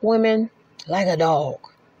about black women like a dog.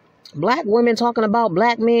 Black women talking about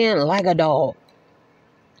black men like a dog.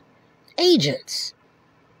 Agents.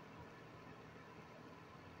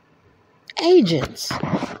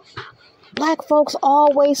 Black folks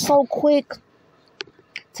always so quick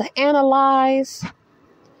to analyze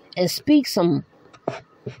and speak some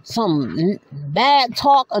bad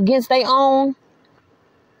talk against their own,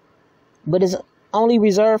 but it's only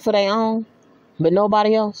reserved for their own, but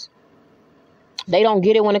nobody else. They don't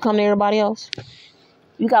get it when it comes to everybody else.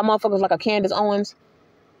 You got motherfuckers like a Candace Owens.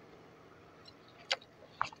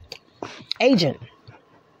 Agent.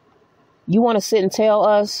 You want to sit and tell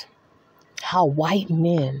us how white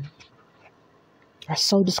men are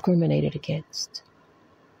so discriminated against.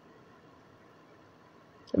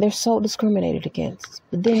 They're so discriminated against.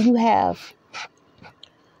 But then you have an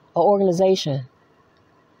organization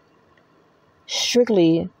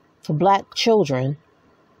strictly for black children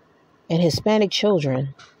and Hispanic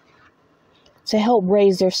children to help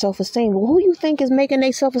raise their self-esteem. Well, who you think is making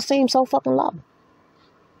their self-esteem so fucking low?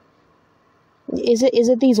 Is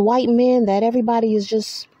it these white men that everybody is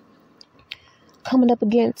just coming up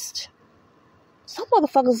against? Some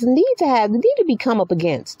motherfuckers need to be come up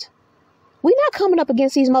against. We're not coming up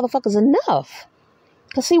against these motherfuckers enough.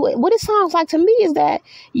 Cause see, what it sounds like to me is that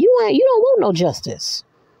you don't want no justice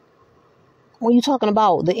when you're talking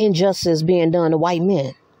about the injustice being done to white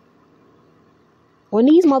men. When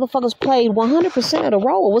these motherfuckers played 100% of the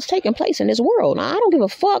role of what's taking place in this world. Now, I don't give a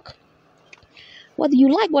fuck whether you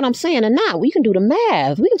like what I'm saying or not. We can do the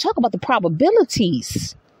math. We can talk about the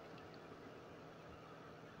probabilities.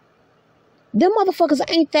 Them motherfuckers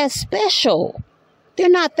ain't that special. They're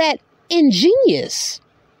not that ingenious.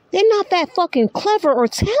 They're not that fucking clever or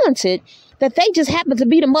talented that they just happen to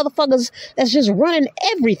be the motherfuckers that's just running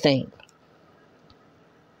everything.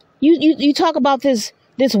 You talk about this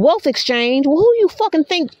wealth exchange. Well, who you fucking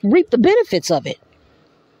think reaped the benefits of it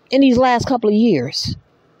in these last couple of years?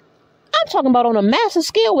 I'm talking about on a massive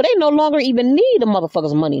scale where they no longer even need the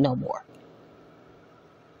motherfuckers' money no more.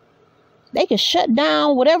 They can shut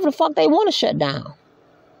down whatever the fuck they want to shut down.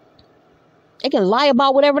 They can lie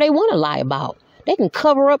about whatever they want to lie about. They can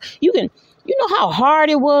cover up. You know how hard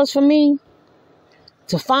it was for me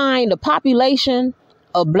to find the population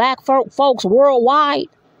of black folks worldwide?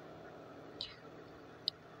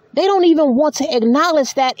 They don't even want to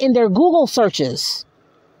acknowledge that in their Google searches.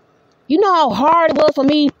 You know how hard it was for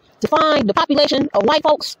me to find the population of white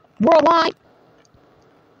folks worldwide?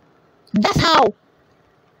 That's how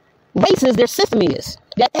racist their system is.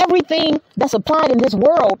 That everything that's applied in this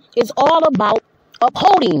world is all about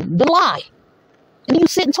upholding the lie. And you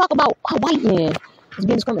sit and talk about how white men is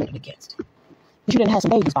being discriminated against. But you didn't have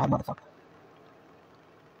some babies by a motherfucker.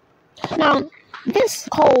 Now, this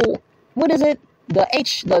whole, what is it? The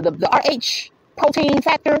RH protein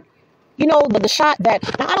factor, you know, the shot that,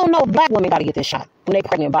 now I don't know if black women got to get this shot when they're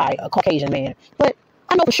pregnant by a Caucasian man, but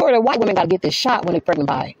I know for sure that white women got to get this shot when they're pregnant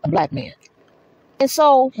by a black man. And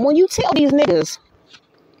so when you tell these niggas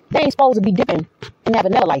they ain't supposed to be dipping in that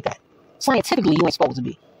vanilla like that, scientifically you ain't supposed to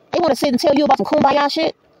be. They want to sit and tell you about some kumbaya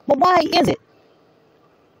shit, but why is it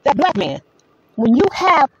that black man, when you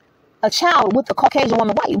have a child with a Caucasian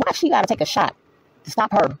woman, why she got to take a shot to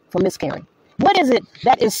stop her from miscarrying? What is it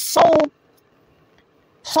that is so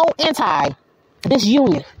anti this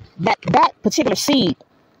union that particular seed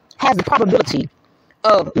has the probability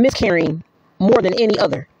of miscarrying more than any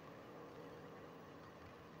other?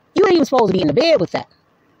 You ain't even supposed to be in the bed with that.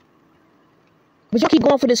 But you keep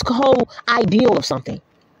going for this whole ideal of something.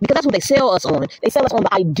 Because that's what they sell us on. They sell us on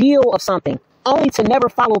the ideal of something, only to never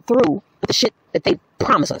follow through with the shit that they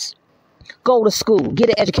promise us. Go to school, get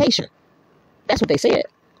an education. That's what they said.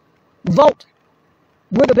 Vote.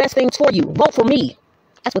 We're the best things for you. Vote for me.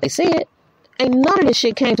 That's what they said. Ain't none of this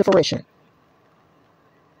shit came to fruition.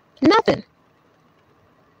 Nothing.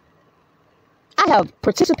 I have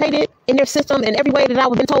participated in their system in every way that I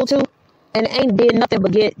was been told to, and ain't did nothing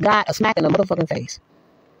but get God a smack in the motherfucking face.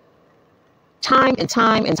 Time and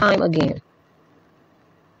time and time again.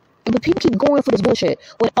 But people keep going for this bullshit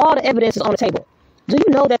when all the evidence is on the table. Do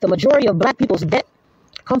you know that the majority of black people's debt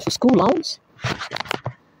comes from school loans?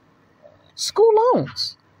 School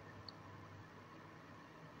loans.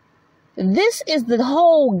 This is the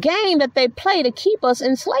whole game that they play to keep us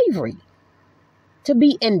in slavery. To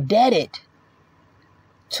be indebted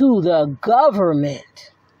to the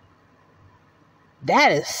government.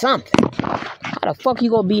 That is something. How the fuck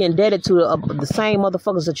you gonna be indebted to the same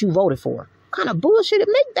motherfuckers that you voted for? What kind of bullshit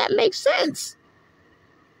that makes sense?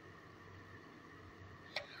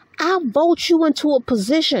 I vote you into a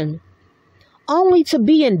position only to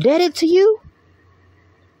be indebted to you?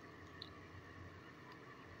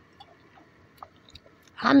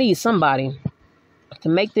 I need somebody to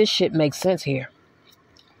make this shit make sense here.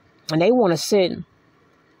 And they want to sit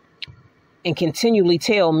and continually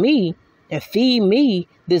tell me and feed me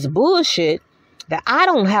this bullshit that I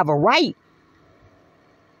don't have a right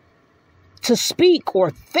to speak or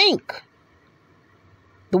think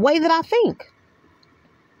the way that I think.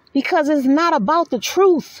 Because it's not about the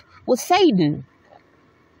truth with Satan.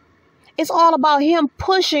 It's all about him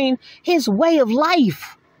pushing his way of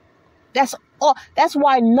life. That's all. That's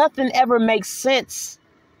why nothing ever makes sense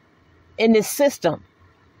in this system.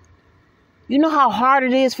 You know how hard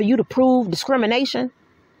it is for you to prove discrimination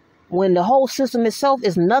when the whole system itself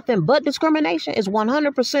is nothing but discrimination? It's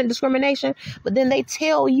 100% discrimination. But then they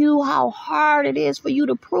tell you how hard it is for you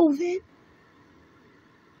to prove it.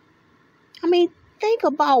 I mean, think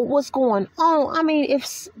about what's going on. I mean,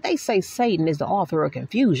 if they say Satan is the author of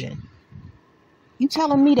confusion, you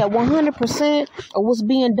telling me that 100% of what's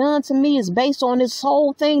being done to me is based on this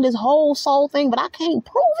whole thing, this whole soul thing, but I can't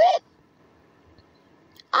prove it?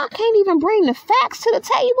 I can't even bring the facts to the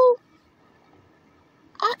table?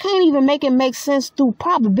 I can't even make it make sense through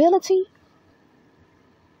probability?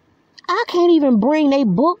 I can't even bring they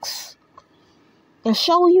books and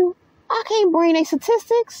show you? I can't bring they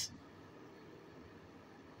statistics?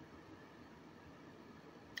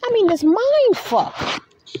 I mean, this mind fuck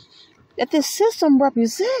that this system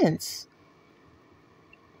represents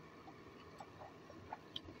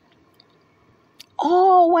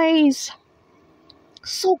always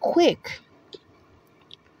so quick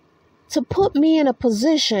to put me in a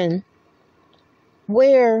position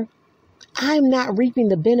where I'm not reaping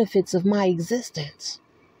the benefits of my existence.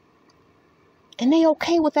 And they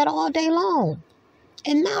okay with that all day long.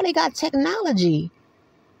 And now they got technology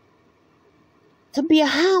to be a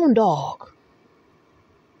hound dog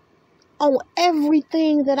on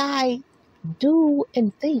everything that I do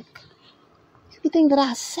and think, everything that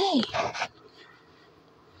I say.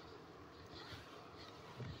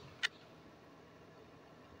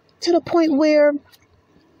 To the point where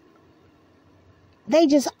They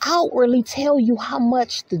just outwardly tell you how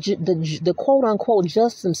much the quote unquote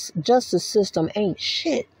justice system ain't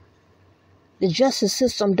shit. The justice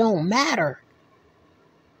system don't matter.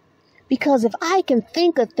 Because if I can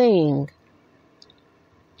think a thing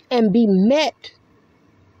and be met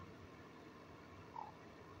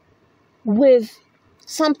with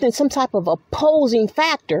some type of opposing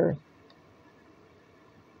factor,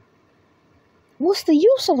 what's the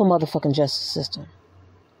use of a motherfucking justice system?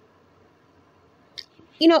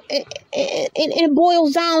 You know, it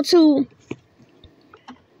boils down to,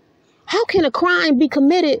 how can a crime be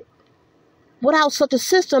committed without such a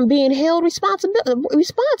system being held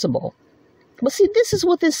responsible? But see, this is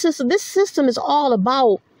what this system is all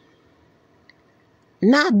about,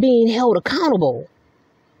 not being held accountable.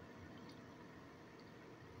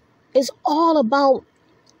 It's all about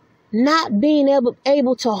not being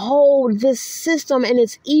able to hold this system and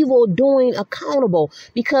its evil doing accountable.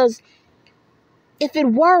 Because if it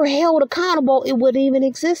were held accountable, it wouldn't even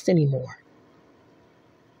exist anymore.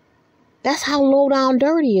 That's how low down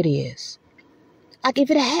dirty it is. Like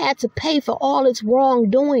if it had to pay for all its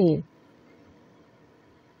wrongdoing.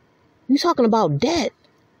 You're talking about debt.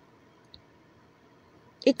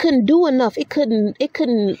 It couldn't do enough. It couldn't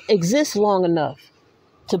exist long enough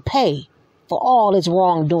to pay for all its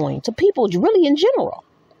wrongdoing to people really in general.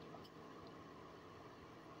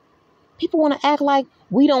 People want to act like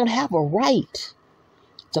we don't have a right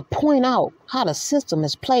to point out how the system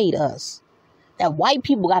has played us. That white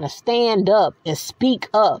people got to stand up and speak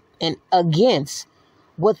up and against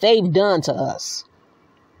what they've done to us.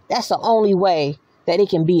 That's the only way that it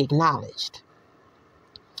can be acknowledged.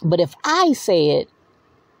 But if I say it,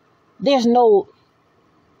 there's no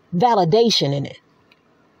validation in it.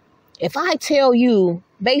 If I tell you,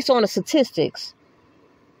 based on the statistics,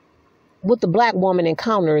 what the black woman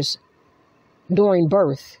encounters during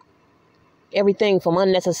birth, everything from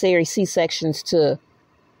unnecessary C-sections to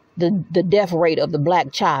the death rate of the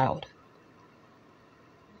black child,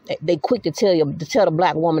 they quick to tell the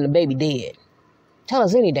black woman the baby dead. Tell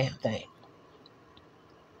us any damn thing.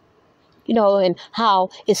 You know, and how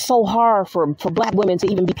it's so hard for black women to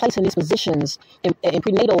even be placed in these positions in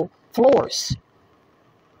prenatal floors.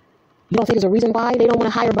 You don't think there's a reason why they don't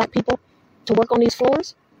want to hire black people to work on these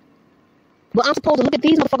floors? But I'm supposed to look at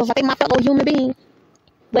these motherfuckers like they my fellow human being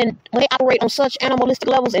when they operate on such animalistic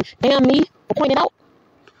levels, and damn me for pointing out.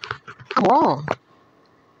 I'm wrong.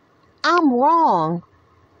 I'm wrong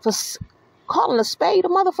for calling a spade a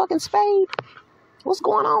motherfucking spade. What's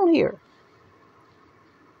going on here?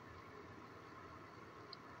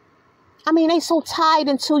 I mean, they so tied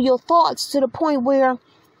into your thoughts to the point where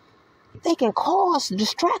they can cause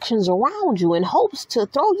distractions around you in hopes to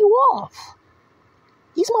throw you off.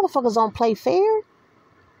 These motherfuckers don't play fair.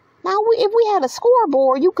 Now, if we had a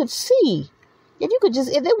scoreboard, you could see. If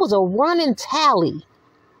it was a running tally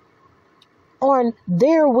on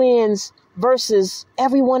their wins versus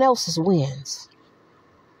everyone else's wins,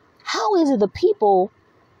 how is it the people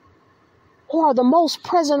who are the most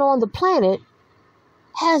present on the planet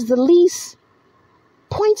has the least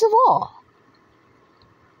points of all?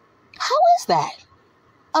 How is that?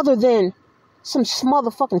 Other than some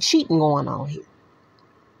motherfucking cheating going on here.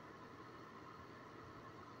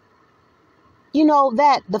 You know,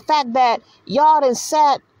 that the fact that y'all done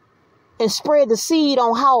sat and spread the seed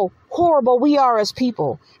on how horrible we are as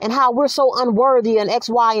people and how we're so unworthy and X,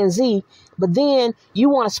 Y, and Z. But then you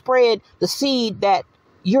want to spread the seed that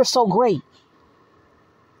you're so great.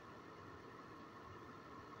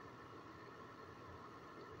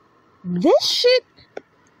 This shit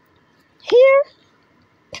here,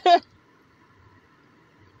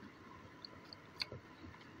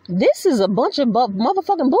 this is a bunch of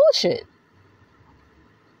motherfucking bullshit.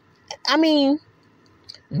 I mean,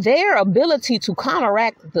 their ability to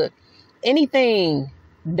counteract anything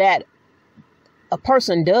that a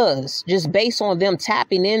person does just based on them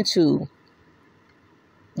tapping into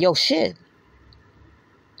your shit.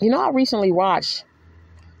 You know, I recently watched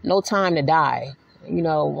No Time to Die. You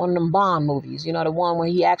know, one of them Bond movies. You know, the one where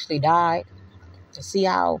he actually died. To see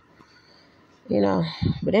how, you know.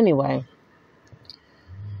 But anyway.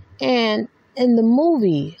 And in the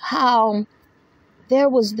movie, how there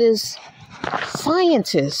was this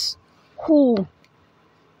scientist who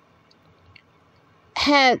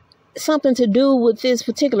had something to do with this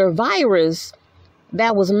particular virus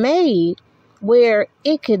that was made where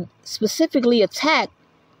it could specifically attack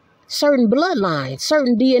certain bloodlines,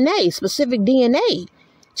 certain DNA, specific DNA,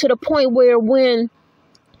 to the point where when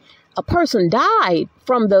a person died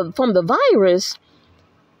from the virus,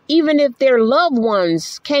 even if their loved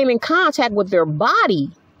ones came in contact with their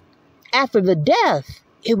body after the death,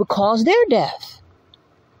 it would cause their death.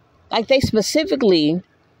 Like they specifically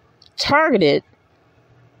targeted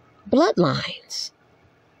bloodlines.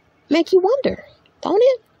 Make you wonder, don't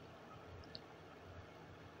it?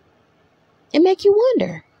 It make you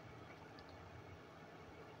wonder.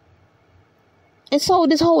 And so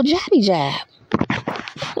this whole jabby jab.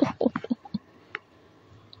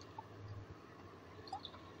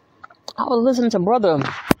 I was listening to Brother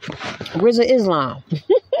RZA Islam.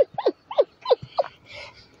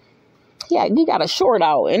 Yeah, he got a short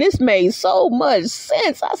out, and this made so much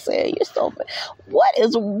sense. I said, "You're so. What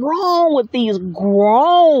is wrong with these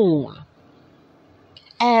grown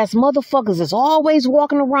ass motherfuckers that's always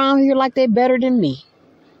walking around here like they're better than me?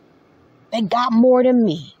 They got more than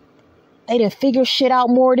me. They done figure shit out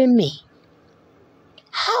more than me.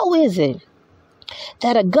 How is it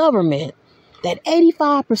that a government that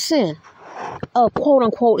 85% of quote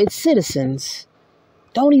unquote its citizens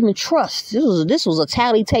don't even trust? This was a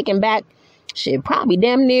tally taken back, shit, probably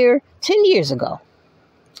damn near 10 years ago.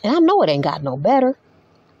 And I know it ain't got no better.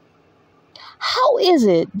 How is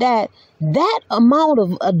it that that amount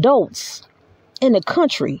of adults in the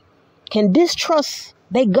country can distrust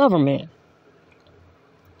their government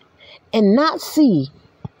and not see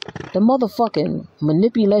the motherfucking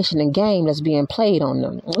manipulation and game that's being played on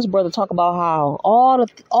them? This brother talk about how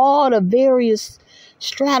all the various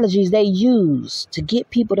strategies they use to get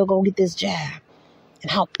people to go get this jab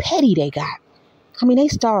and how petty they got. I mean, they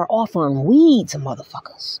start offering weed to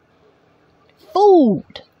motherfuckers,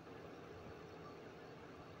 food.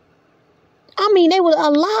 I mean, they would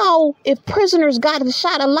allow, if prisoners got the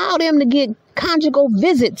shot, allow them to get conjugal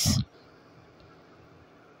visits.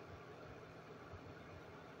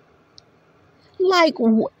 Like,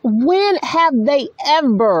 when have they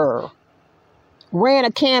ever ran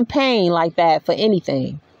a campaign like that for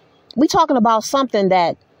anything? We talking about something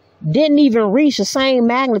that didn't even reach the same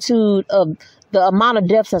magnitude of the amount of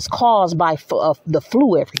deaths that's caused by the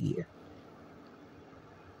flu every year.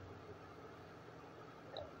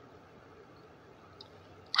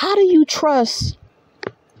 How do you trust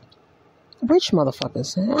rich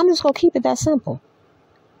motherfuckers? I'm just going to keep it that simple.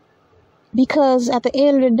 Because at the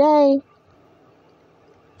end of the day,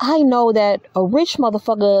 I know that a rich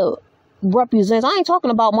motherfucker represents, I ain't talking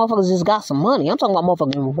about motherfuckers just got some money. I'm talking about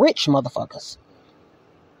motherfucking rich motherfuckers.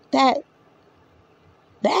 That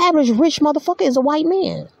the average rich motherfucker is a white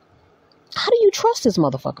man. How do you trust this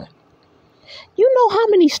motherfucker? You know how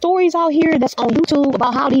many stories out here that's on YouTube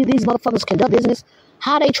about how these motherfuckers conduct business,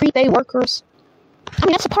 how they treat their workers? I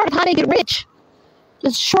mean, that's a part of how they get rich.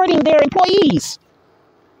 It's shorting their employees.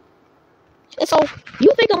 And so,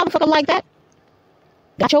 you think a motherfucker like that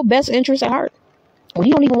got your best interest at heart when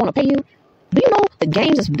he don't even want to pay you? Do you know the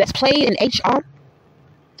games that's played in HR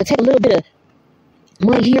to take a little bit of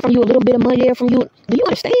money here from you, a little bit of money there from you? Do you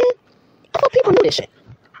understand? I thought people knew this shit.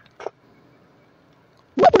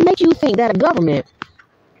 What would make you think that a government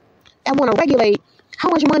that want to regulate how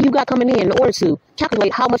much money you got coming in order to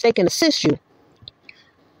calculate how much they can assist you,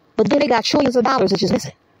 but then they got trillions of dollars that's just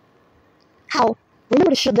missing? How,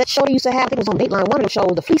 remember that show they used to have, I think it was on Dateline, one of the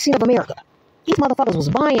shows, The Fleecing of America. These motherfuckers was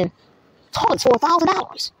buying toilets for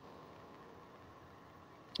 $1,000.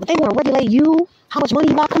 But they want to regulate you, how much money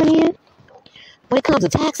you got coming in, when it comes to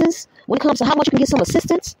taxes, when it comes to how much you can get some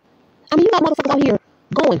assistance. I mean, you got motherfuckers out here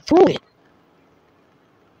going through it.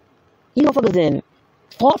 You motherfuckers then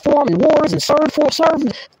fought for them in wars and served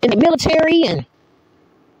in the military, and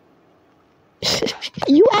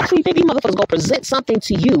you actually think these motherfuckers gonna present something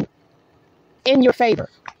to you in your favor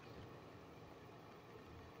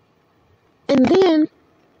and then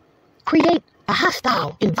create a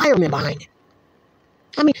hostile environment behind it?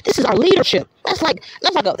 I mean, this is our leadership. That's like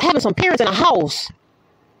having some parents in a house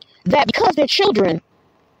that, because their children,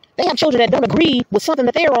 they have children that don't agree with something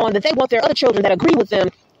that they're on, that they want their other children that agree with them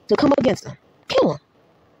to come up against them. Kill them.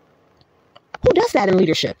 Who does that in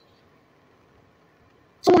leadership?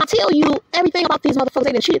 So when I tell you everything about these motherfuckers,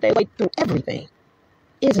 they done cheated their way through everything.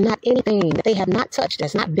 It is not anything that they have not touched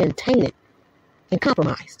that's not been tainted and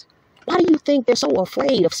compromised. Why do you think they're so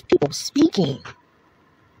afraid of people speaking?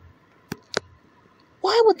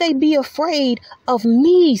 Why would they be afraid of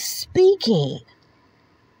me speaking?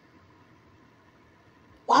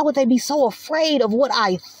 Why would they be so afraid of what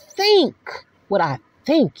I think? What I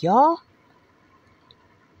think, y'all?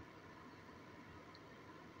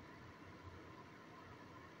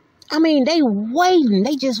 I mean, they waiting.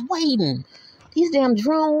 They just waiting. These damn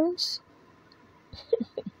drones.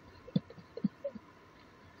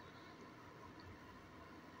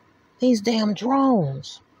 These damn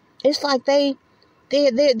drones. It's like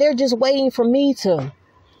they're just waiting for me to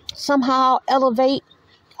somehow elevate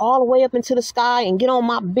all the way up into the sky and get on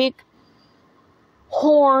my big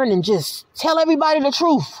horn and just tell everybody the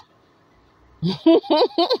truth.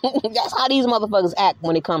 That's how these motherfuckers act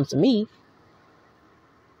when it comes to me.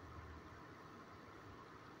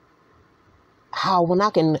 How when I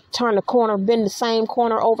can turn the corner, bend the same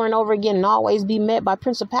corner over and over again and always be met by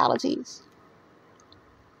principalities.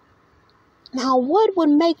 Now, what would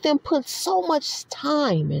make them put so much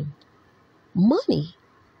time and money,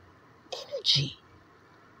 energy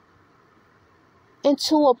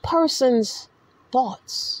into a person's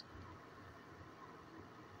thoughts?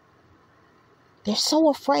 They're so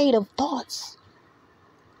afraid of thoughts.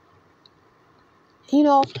 You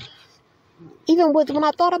know, even when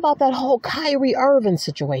I thought about that whole Kyrie Irving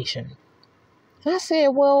situation, and I said,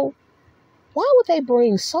 well, why would they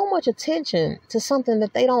bring so much attention to something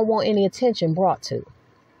that they don't want any attention brought to?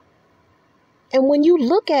 And when you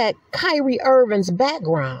look at Kyrie Irving's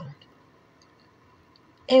background,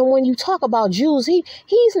 and when you talk about Jews,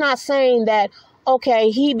 he's not saying that, okay,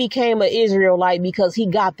 he became an Israelite because he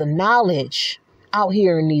got the knowledge out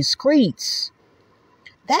here in these streets.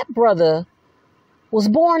 That brother was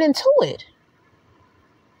born into it.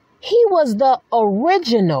 He was the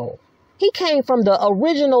original. He came from the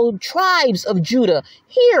original tribes of Judah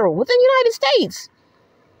here within the United States.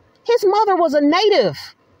 His mother was a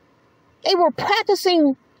native. They were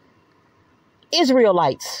practicing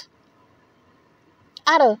Israelites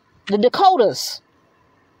out of the Dakotas.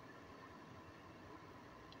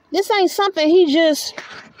 This ain't something he just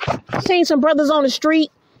seen some brothers on the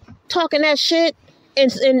street talking that shit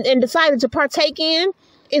and decided to partake in.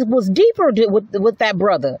 It was deeper with that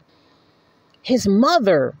brother. His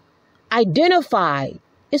mother identified.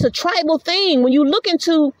 It's a tribal thing. When you look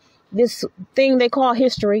into this thing they call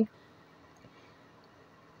history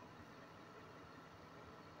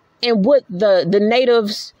and what the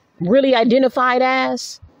natives really identified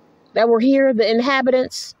as that were here, the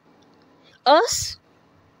inhabitants, us,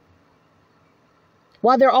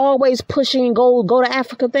 while they're always pushing go to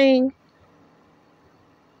Africa thing.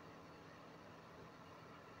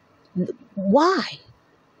 Why?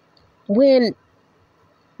 When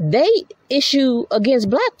they issue against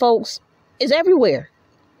black folks is everywhere,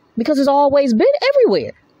 because it's always been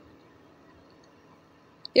everywhere.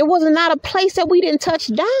 It was not a place that we didn't touch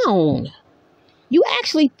down. You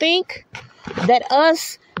actually think that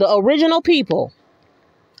us, the original people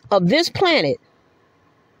of this planet,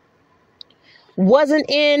 wasn't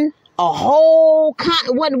in a whole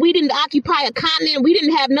continent? We didn't occupy a continent. We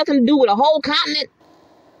didn't have nothing to do with a whole continent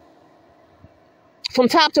from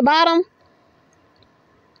top to bottom.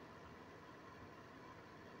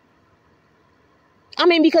 I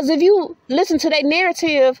mean, because if you listen to that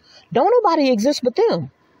narrative, don't nobody exist but them.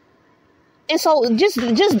 And so just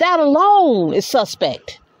that alone is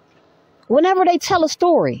suspect. Whenever they tell a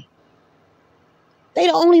story, they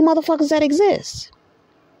the only motherfuckers that exist.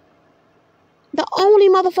 The only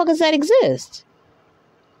motherfuckers that exist.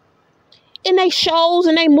 In they shows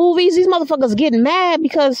and they movies, these motherfuckers getting mad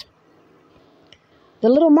because the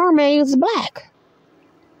Little Mermaid is black.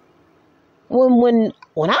 When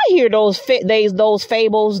I hear those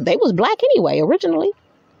fables, they was black anyway originally.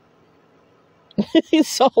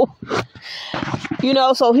 So,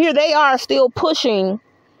 so here they are still pushing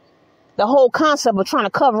the whole concept of trying to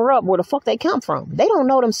cover up where the fuck they come from. They don't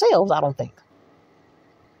know themselves, I don't think.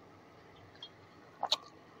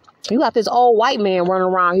 You got this old white man running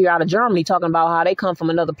around here out of Germany talking about how they come from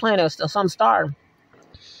another planet or some star.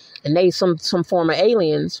 And they some form of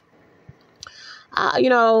aliens. I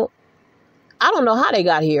don't know how they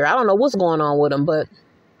got here. I don't know what's going on with them, but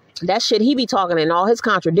that shit he be talking and all his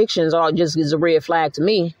contradictions are just is a red flag to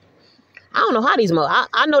me. I don't know how these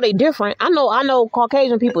I know they different. I know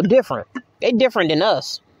Caucasian people different. They different than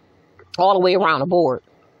us. All the way around the board.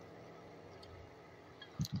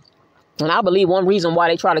 And I believe one reason why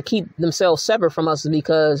they try to keep themselves separate from us is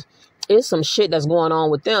because it's some shit that's going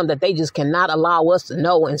on with them that they just cannot allow us to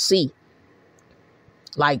know and see.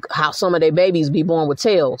 Like how some of their babies be born with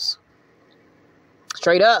tails.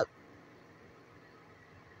 Straight up.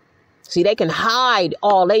 See, they can hide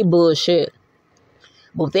all they bullshit.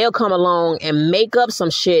 But they'll come along and make up some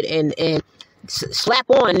shit and slap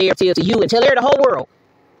on a narrative to you and tell the whole world.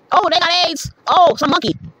 Oh, they got AIDS. Oh, some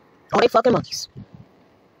monkey. Oh, they fucking monkeys.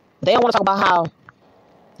 They don't want to talk about how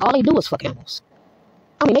all they do is fuck animals.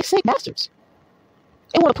 I mean, they sick bastards.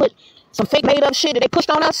 They want to put some fake made up shit that they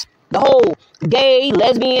pushed on us. The whole gay,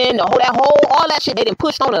 lesbian, all that shit they done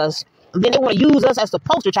pushed on us. And then they want to use us as the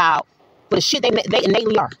poster child for the shit they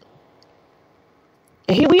innately are.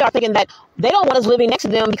 And here we are thinking that they don't want us living next to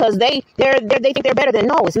them because they think they're better than.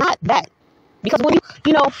 No, it's not that. Because when you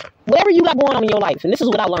whatever you got going on in your life, and this is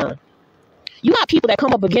what I learned. You got people that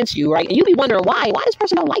come up against you, right? And you be wondering why this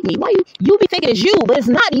person don't like me. Why you be thinking it's you, but it's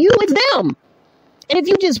not you, it's them. And if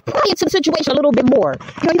you just pry into the situation a little bit more,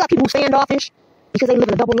 you got people who standoffish because they live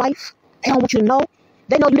in a double life. They don't want you to know.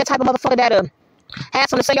 They know you that type of motherfucker that has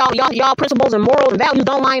something to say y'all principles and morals and values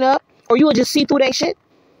don't line up, or you will just see through that shit.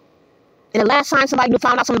 And the last time somebody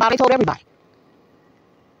found out something about it, they told everybody.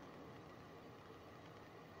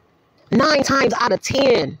 9 times out of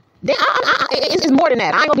 10. It's more than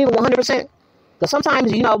that. I ain't gonna give it 100%. Because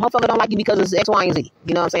sometimes, motherfucker don't like you because it's X, Y, and Z.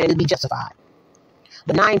 You know what I'm saying? It'd be justified.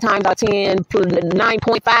 But 9 times out of 10,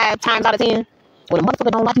 9.5 times out of 10, when a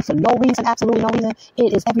motherfucker don't like you for no reason, absolutely no reason,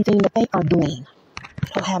 it is everything that they are doing.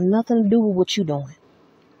 It don't have nothing to do with what you're doing.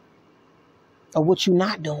 Or what you're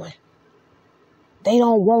not doing. They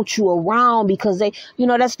don't want you around because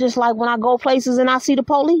that's just like when I go places and I see the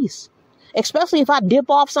police. Especially if I dip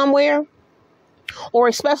off somewhere, or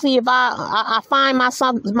especially if I find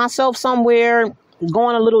myself somewhere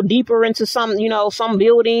going a little deeper into some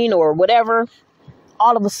building or whatever.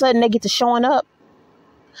 All of a sudden they get to showing up.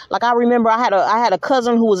 Like I remember I had a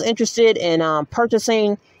cousin who was interested in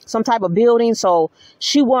purchasing some type of building, so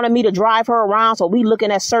she wanted me to drive her around. So we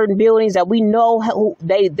looking at certain buildings that we know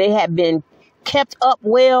they have been kept up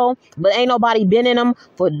well, but ain't nobody been in them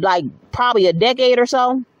for like probably a decade or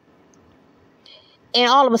so. And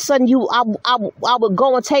all of a sudden, I would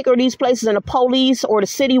go and take her to these places, and the police or the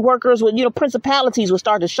city workers with principalities would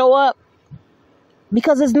start to show up,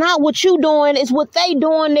 because it's not what you doing, it's what they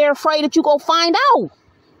doing. They're afraid that you go find out.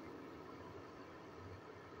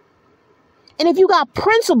 And if you got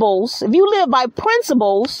principles, if you live by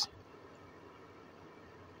principles,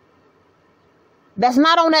 that's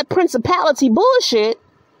not on that principality bullshit,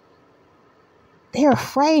 they're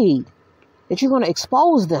afraid that you're going to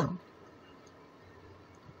expose them.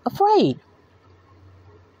 Afraid.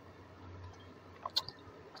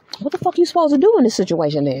 What the fuck you supposed to do in this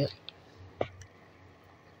situation then?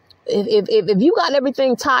 If you got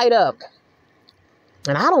everything tied up,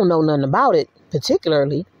 and I don't know nothing about it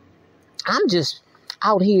particularly, I'm just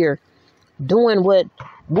out here doing what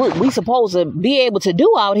we supposed to be able to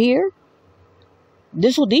do out here.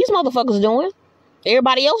 This is what these motherfuckers doing.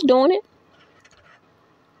 Everybody else doing it.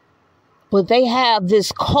 But they have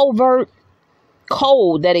this covert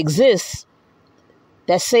code that exists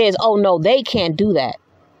that says, oh no, they can't do that.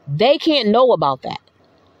 They can't know about that.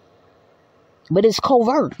 But it's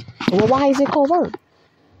covert. Well, why is it covert?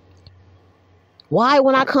 Why,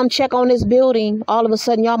 when I come check on this building, all of a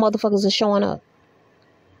sudden y'all motherfuckers are showing up?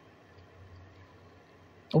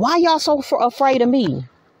 Why y'all so afraid of me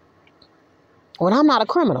when I'm not a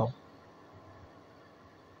criminal?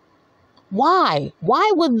 Why?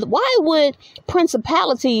 Why would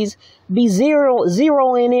principalities be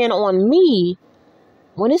zeroing in on me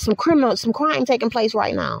when there's some crime taking place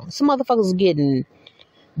right now? Some motherfuckers getting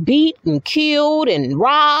beat and killed and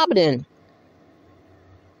robbed, and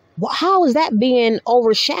how is that being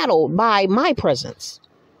overshadowed by my presence?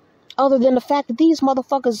 Other than the fact that these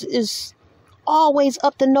motherfuckers is always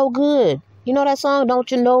up to no good. You know that song, Don't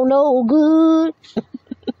You Know No Good?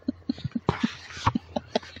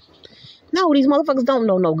 No, these motherfuckers don't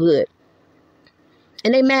know no good.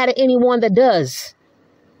 And they mad at anyone that does.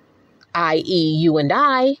 I.e. you and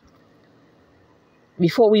I.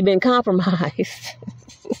 Before we've been compromised.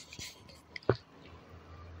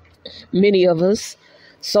 Many of us.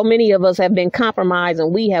 So many of us have been compromised,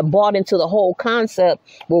 and we have bought into the whole concept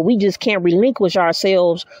where we just can't relinquish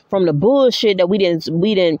ourselves from the bullshit that we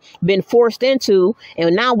didn't been forced into.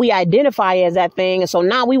 And now we identify as that thing. And so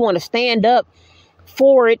now we want to stand up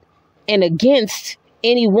for it and against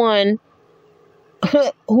anyone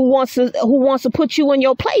who wants to put you in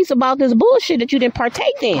your place about this bullshit that you didn't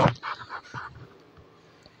partake in.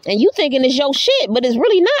 And you thinking it's your shit, but it's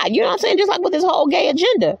really not. You know what I'm saying? Just like with this whole gay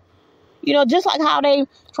agenda. Just like how they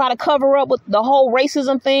try to cover up with the whole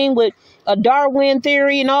racism thing with a Darwin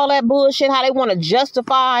theory and all that bullshit, how they want to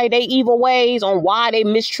justify their evil ways on why they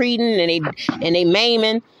mistreating and they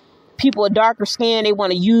maiming people of darker skin. They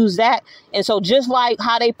want to use that. And so just like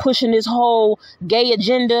how they pushing this whole gay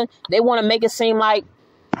agenda, they want to make it seem like,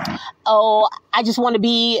 oh, I just want to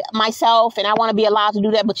be myself and I want to be allowed to do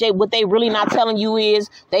that. But what they really not telling you is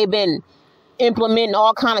they've been implementing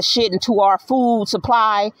all kind of shit into our food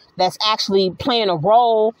supply that's actually playing a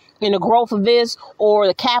role in the growth of this. Or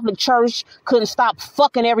the Catholic Church couldn't stop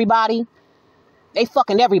fucking everybody. They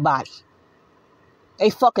fucking everybody. They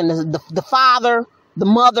fucking the father, the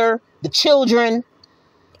mother, the children.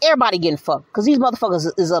 Everybody getting fucked because these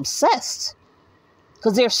motherfuckers is obsessed,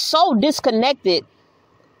 because they're so disconnected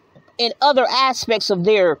in other aspects of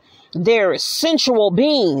their sensual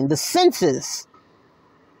being, the senses.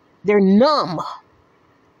 They're numb.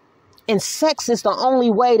 And sex is the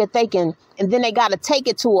only way that they can, and then they got to take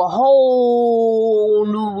it to a whole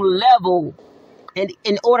new level and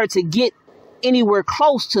in order to get anywhere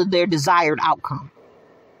close to their desired outcome.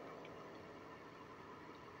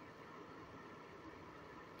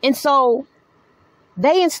 And so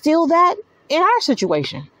they instill that in our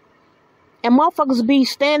situation. And motherfuckers be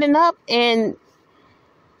standing up and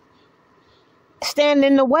standing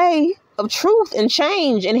in the way of truth and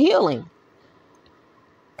change and healing.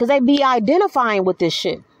 Because they be identifying with this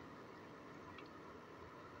shit.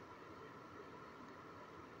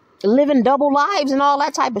 Living double lives and all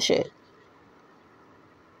that type of shit.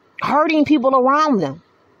 Hurting people around them.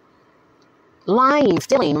 Lying,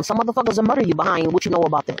 stealing. Some motherfuckers will murder you behind what you know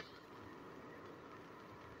about them.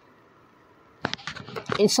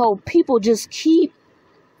 And so people just keep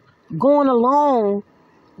going along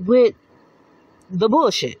with the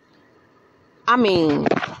bullshit. I mean,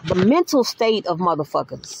 the mental state of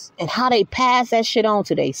motherfuckers and how they pass that shit on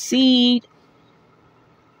to their seed.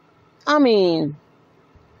 I mean,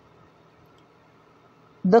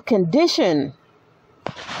 the condition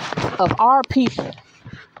of our people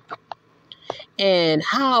and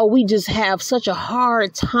how we just have such a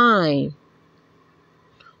hard time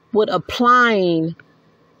with applying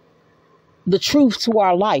the truth to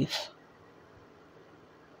our life.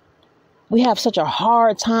 We have such a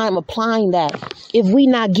hard time applying that if we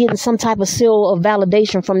not getting some type of seal of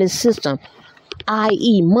validation from this system,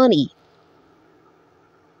 i.e. money,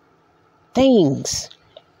 things.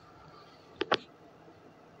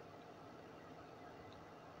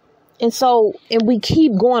 And so, and we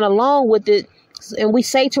keep going along with it, and we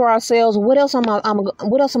say to ourselves, what else am I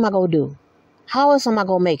going to do? How else am I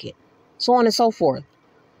going to make it? So on and so forth.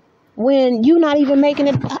 When you not even making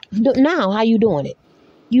it now, how you doing it?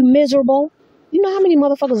 You miserable. You know how many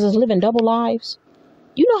motherfuckers is living double lives?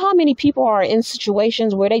 You know how many people are in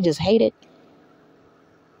situations where they just hate it?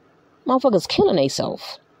 Motherfuckers killing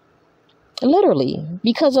themselves. Literally.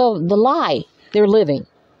 Because of the lie they're living.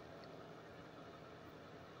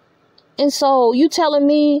 And so you telling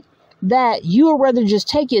me that you would rather just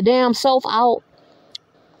take your damn self out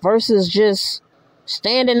versus just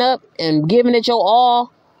standing up and giving it your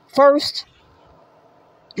all first?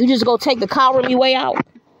 You just go take the cowardly way out.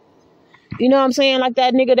 You know what I'm saying? Like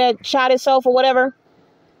that nigga that shot himself or whatever.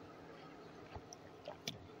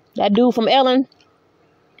 That dude from Ellen.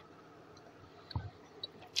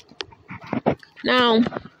 Now,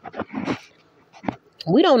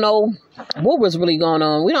 we don't know what was really going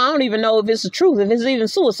on. I don't even know if it's the truth, if it's even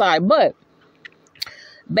suicide. But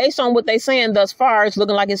based on what they're saying thus far, it's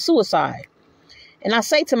looking like it's suicide. And I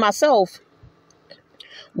say to myself,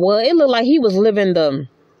 well, it looked like he was living the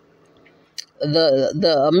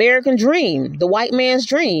American dream, the white man's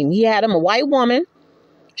dream. He had him a white woman.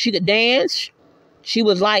 She could dance. She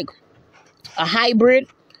was like a hybrid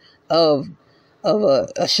of a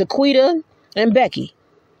Shaquita and Becky.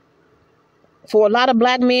 For a lot of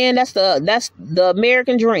black men, that's the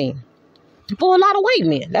American dream. For a lot of white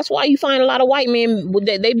men, that's why you find a lot of white men,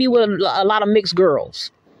 they be with a lot of mixed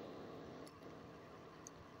girls.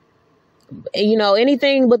 You know,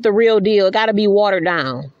 anything but the real deal, it got to be watered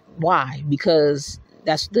down. Why? Because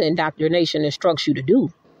that's the indoctrination instructs you to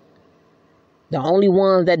do. The only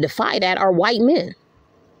ones that defy that are white men.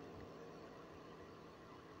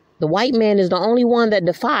 The white man is the only one that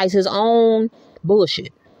defies his own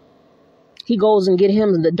bullshit. He goes and get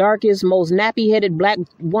him the darkest, most nappy-headed black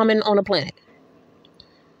woman on the planet.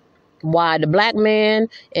 Why the black man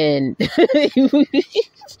and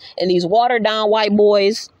and these watered-down white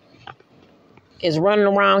boys is running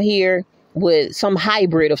around here with some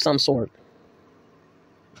hybrid of some sort.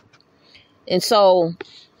 And so,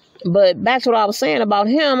 but back to what I was saying about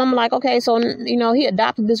him, I'm like, okay, so, you know, he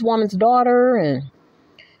adopted this woman's daughter and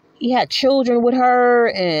he had children with her,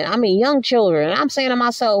 and I mean, young children. And I'm saying to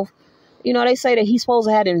myself, you know, they say that he's supposed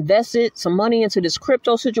to have invested some money into this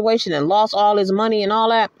crypto situation and lost all his money and all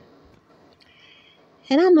that.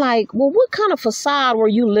 And I'm like, well, what kind of facade were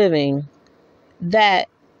you living that,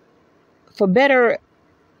 for better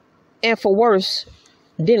and for worse,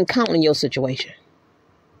 didn't count in your situation?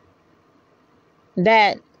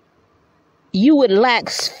 That you would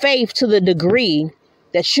lack faith to the degree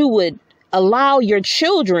that you would allow your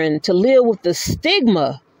children to live with the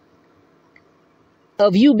stigma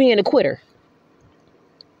of you being a quitter.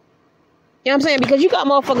 You know what I'm saying? Because you got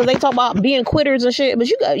motherfuckers, they talk about being quitters and shit, but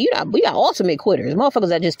we got ultimate quitters. Motherfuckers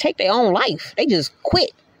that just take their own life. They just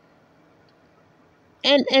quit.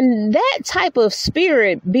 And that type of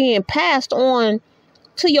spirit being passed on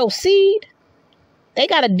to your seed, they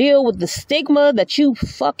got to deal with the stigma that you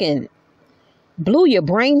fucking blew your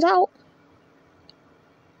brains out,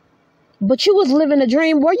 but you was living the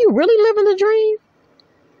dream. Were you really living the dream?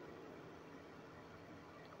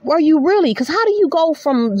 Were you really? Because how do you go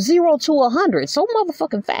from 0 to 100 so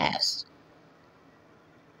motherfucking fast?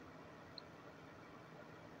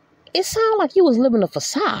 It sounded like you was living a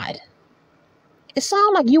facade. It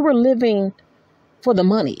sounded like you were living for the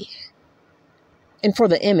money and for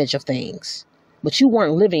the image of things, but you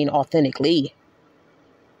weren't living authentically.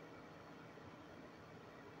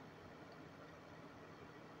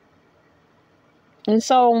 And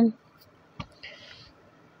so,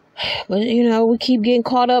 but we keep getting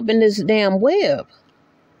caught up in this damn web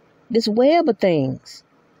of things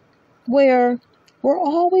where we're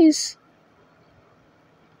always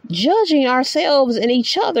judging ourselves and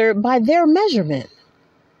each other by their measurement.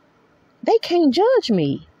 They can't judge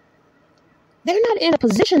me. They're not in a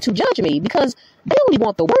position to judge me because they only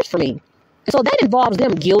want the worst for me. And so that involves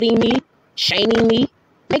them guilting me, shaming me,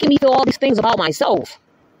 making me feel all these things about myself.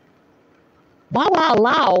 Why would I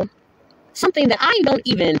allow something that I don't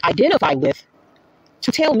even identify with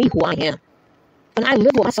to tell me who I am? And I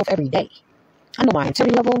live with myself every day. I know my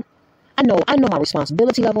integrity level. I know my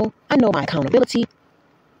responsibility level. I know my accountability.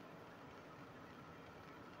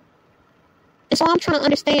 And so I'm trying to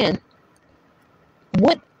understand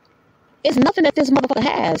what is nothing that this motherfucker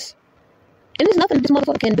has. And there's nothing that this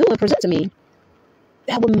motherfucker can do and present to me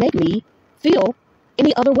that would make me feel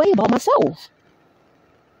any other way about myself.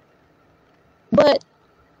 But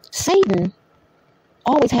Satan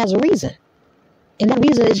always has a reason. And that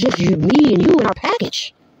reason is just you, me, and you and our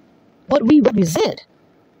package. What we represent.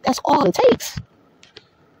 That's all it takes.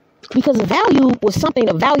 Because if value was something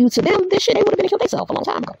of value to them, this shit, they would have been killed themselves a long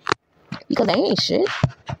time ago. Because they ain't shit.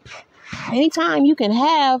 Anytime you can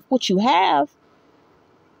have what you have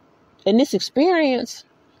in this experience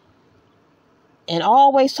and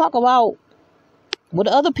always talk about what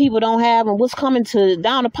other people don't have and what's coming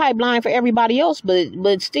down the pipeline for everybody else,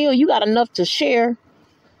 but still you got enough to share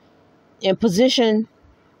and position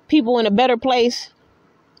people in a better place,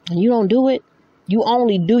 and you don't do it. You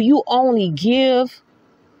only give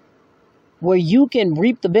where you can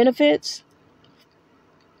reap the benefits.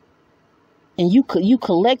 And you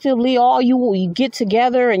collectively, you get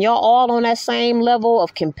together and y'all all on that same level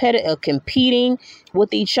of competing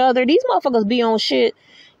with each other. These motherfuckers be on shit.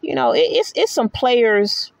 It's some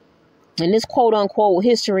players in this quote unquote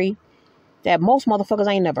history that most motherfuckers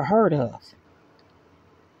ain't never heard of.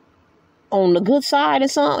 On the good side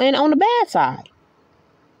and on the bad side.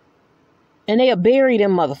 And they are bury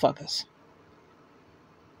them motherfuckers.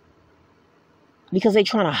 Because they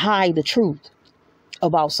trying to hide the truth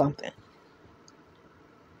about something.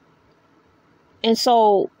 And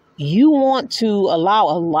so you want to allow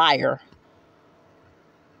a liar.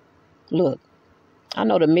 Look, I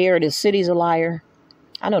know the mayor of this city is a liar.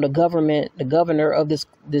 I know the governor of this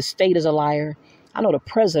state is a liar. I know the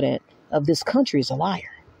president of this country is a liar.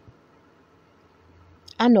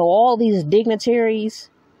 I know all these dignitaries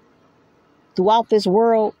throughout this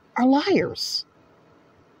world are liars.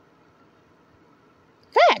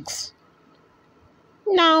 Facts.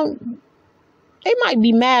 Now, they might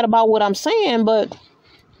be mad about what I'm saying, but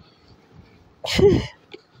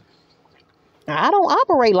I don't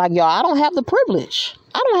operate like y'all. I don't have the privilege.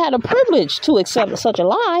 I don't have the privilege to accept such a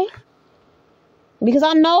lie. Because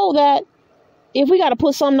I know that if we got to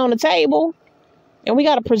put something on the table and we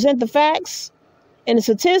got to present the facts and the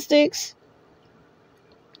statistics,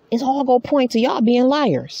 it's all going to point to y'all being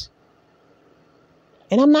liars.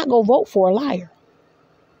 And I'm not going to vote for a liar.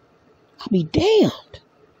 I'll be damned.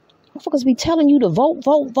 Motherfuckers be telling you to vote,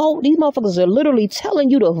 vote, vote. These motherfuckers are literally telling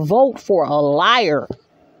you to vote for a liar.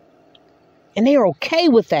 And they are okay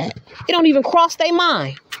with that. It don't even cross their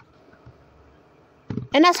mind.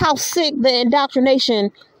 And that's how sick the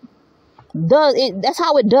indoctrination does it. That's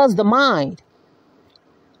how it does the mind.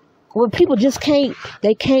 Where people just can't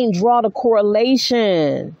draw the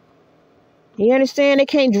correlation. You understand? They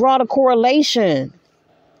can't draw the correlation.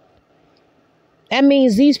 That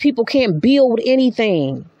means these people can't build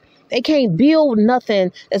anything. They can't build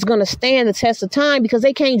nothing that's going to stand the test of time because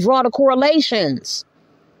they can't draw the correlations.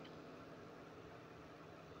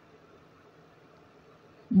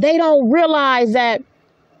 They don't realize that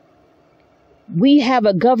we have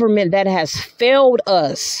a government that has failed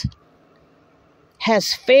us.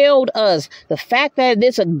 The fact that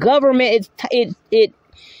it's a government, it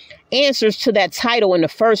answers to that title in the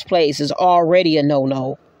first place is already a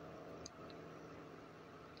no-no.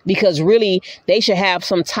 Because really, they should have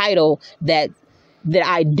some title that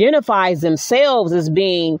identifies themselves as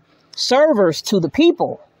being servers to the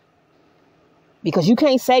people. Because you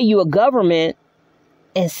can't say you're a government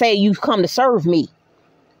and say you've come to serve me,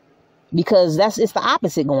 because it's the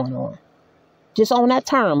opposite going on, just on that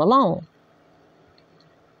term alone.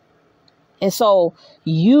 And so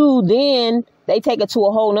they take it to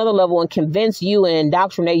a whole nother level and convince you and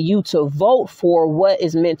indoctrinate you to vote for what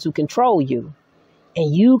is meant to control you.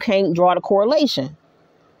 And you can't draw the correlation.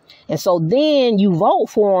 And so then you vote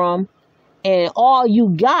for them, and all you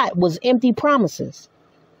got was empty promises.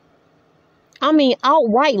 I mean,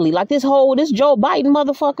 outrightly, like this Joe Biden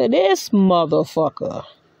motherfucker,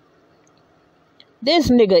 this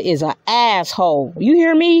nigga is an asshole. You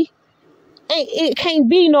hear me? It can't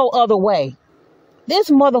be no other way. This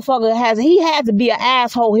motherfucker had to be an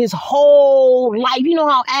asshole his whole life. You know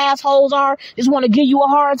how assholes are? Just want to give you a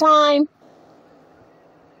hard time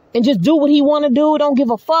and just do what he want to do. Don't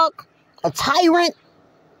give a fuck. A tyrant.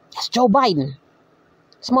 That's Joe Biden.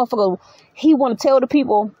 This motherfucker, he want to tell the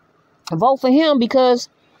people, vote for him because,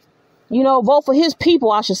 vote for his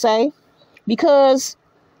people, I should say, because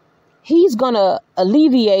he's going to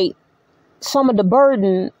alleviate some of the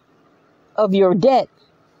burden of your debt,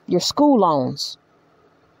 your school loans,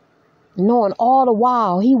 knowing all the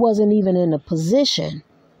while he wasn't even in a position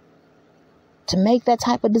to make that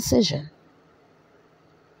type of decision.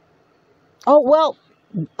 Oh, well,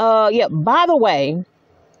 yeah, by the way,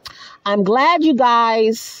 I'm glad you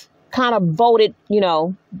guys kind of voted,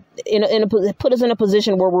 put us in a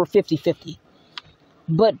position where we're 50-50.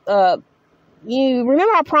 But you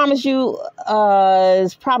remember I promised you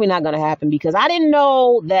it's probably not going to happen, because I didn't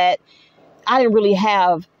know that I didn't really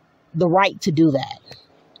have the right to do that.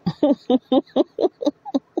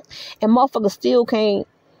 And motherfuckers still can't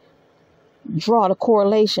draw the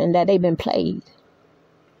correlation that they've been played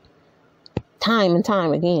time and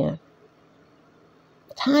time again.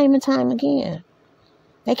 Time and time again.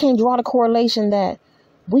 They can't draw the correlation that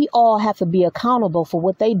we all have to be accountable for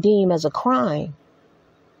what they deem as a crime.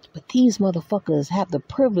 But these motherfuckers have the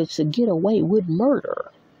privilege to get away with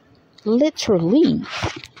murder. Literally.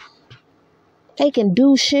 They can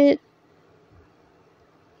do shit,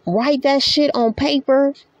 write that shit on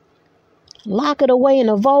paper, lock it away in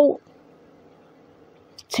a vault,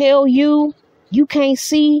 tell you can't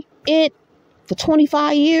see it for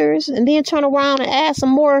 25 years, and then turn around and add some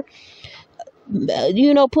more,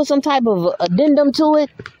 put some type of addendum to it,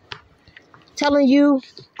 telling you,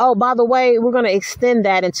 oh, by the way, we're going to extend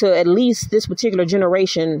that until at least this particular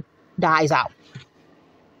generation dies out.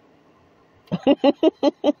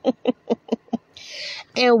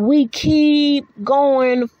 And we keep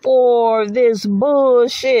going for this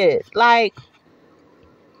bullshit. Like,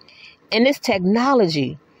 and this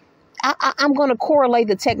technology, I'm going to correlate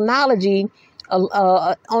the technology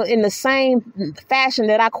in the same fashion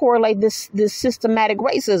that I correlate this systematic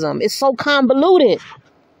racism. It's so convoluted.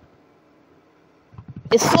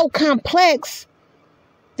 It's so complex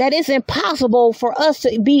that it's impossible for us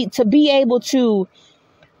to be able to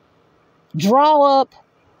draw up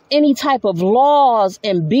any type of laws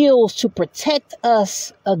and bills to protect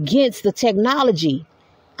us against the technology.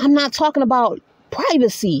 I'm not talking about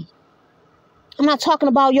privacy. I'm not talking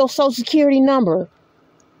about your social security number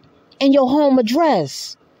and your home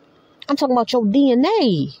address. I'm talking about your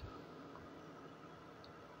DNA.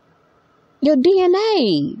 Your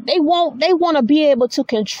DNA. They want to be able to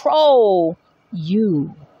control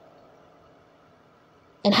you.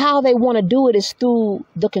 And how they want to do it is through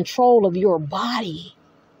the control of your body.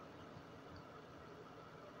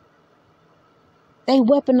 They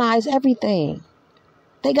weaponize everything.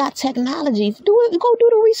 They got technology. Go do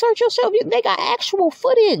the research yourself. They got actual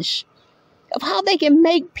footage of how they can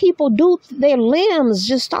make people do their limbs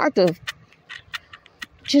just throw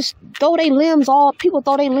their limbs all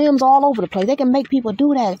over the place. They can make people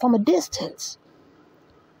do that from a distance.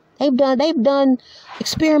 They've done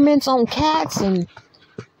experiments on cats and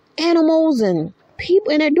animals and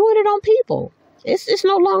people, and they're doing it on people. It's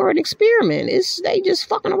no longer an experiment. They just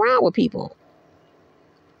fucking around with people.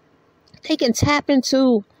 They can tap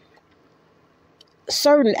into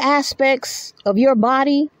certain aspects of your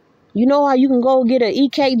body. You know how you can go get an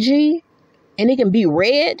EKG and it can be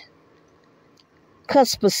red?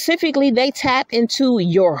 Because specifically they tap into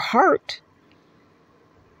your heart.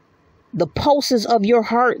 The pulses of your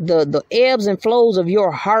heart, the ebbs and flows of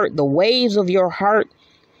your heart, the waves of your heart.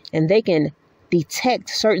 And they can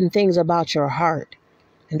detect certain things about your heart.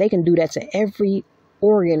 And they can do that to every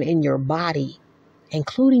organ in your body,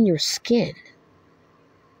 including your skin.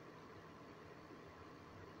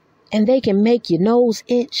 And they can make your nose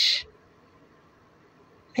itch,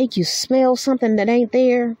 make you smell something that ain't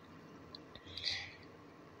there.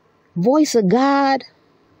 Voice of God.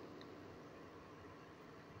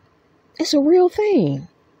 It's a real thing.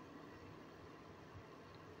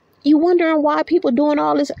 You wondering why people doing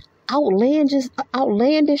all this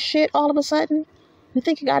outlandish shit all of a sudden? You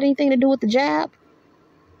think it got anything to do with the jab?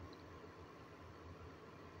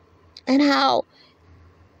 And how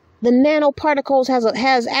the nanoparticles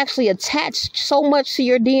has actually attached so much to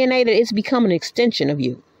your DNA that it's become an extension of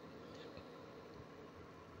you.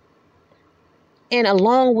 And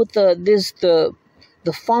along with the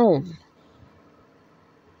phone,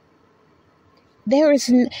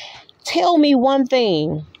 tell me one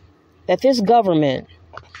thing that this government,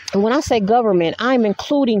 and when I say government, I'm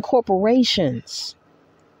including corporations,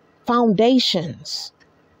 foundations.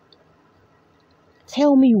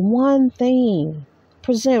 Tell me one thing,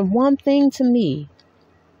 present one thing to me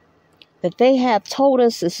that they have told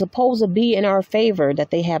us is supposed to be in our favor that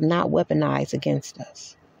they have not weaponized against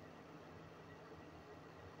us.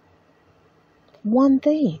 One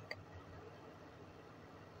thing.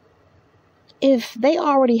 If they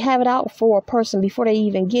already have it out for a person before they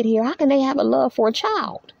even get here, how can they have a love for a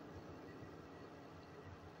child?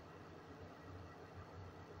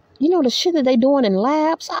 You know, the shit that they doing in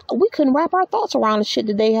labs, we couldn't wrap our thoughts around the shit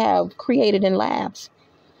that they have created in labs.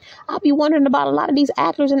 I'll be wondering about a lot of these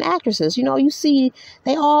actors and actresses. You know, you see,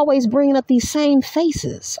 they always bringing up these same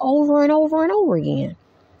faces over and over and over again.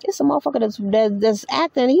 It's a motherfucker that's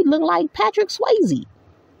acting, he look like Patrick Swayze.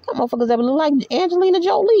 Got motherfuckers that look like Angelina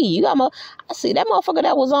Jolie. You got I see that motherfucker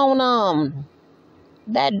that was on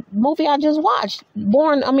that movie I just watched,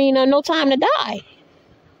 No Time to Die.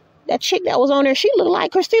 That chick that was on there, she looked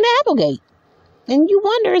like Christina Applegate. And you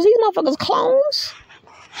wonder, is these motherfuckers clones?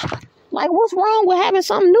 Like, what's wrong with having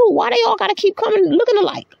something new? Why they all gotta keep coming looking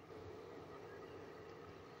alike?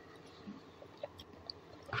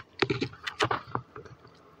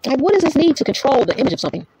 Like, what is this need to control the image of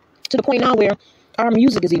something to the point now where our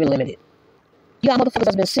music is even limited? You got motherfuckers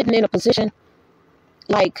that's been sitting in a position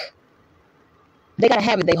like they gotta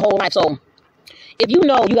have it their whole life. So if you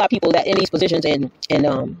know you got people that in these positions in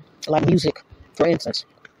like music, for instance,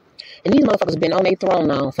 and these motherfuckers have been on their throne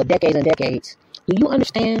now for decades and decades, do you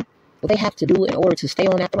understand what they have to do in order to stay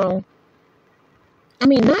on that throne? I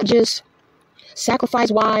mean, not just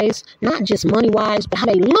sacrifice-wise, not just money-wise, but how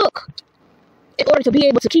they look in order to be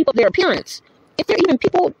able to keep up their appearance. If they're even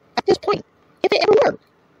people at this point, if they ever were.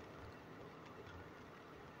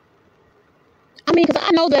 I mean, because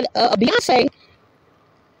I know that Beyonce,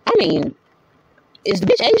 is the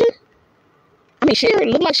bitch Asian? I mean, she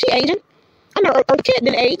look like she Asian. I know her kid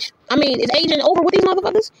didn't age. I mean, is aging over with these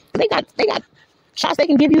motherfuckers? They got shots they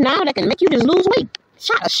can give you now that can make you just lose weight.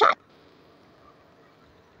 A shot.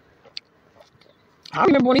 I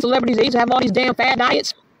remember when these celebrities, they used to have all these damn fad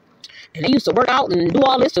diets. And they used to work out and do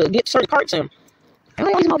all this to get certain carts in. And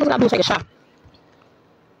all these motherfuckers got to do is take a shot.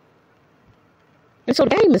 And so the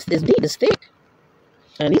game is deep, it's thick.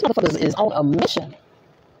 And these motherfuckers is on a mission.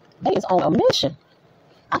 They is on a mission.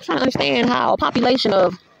 I'm trying to understand how a population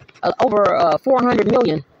of over 400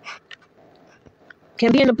 million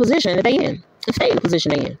can be in the position that they in. And stay in the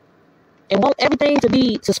position they in. And want everything to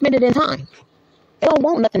be suspended in time. They don't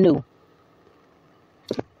want nothing new.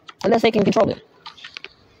 Unless they can control it.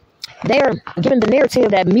 They're given the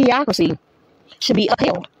narrative that mediocrity should be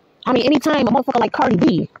upheld. I mean, anytime a motherfucker like Cardi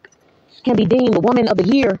B can be deemed the woman of the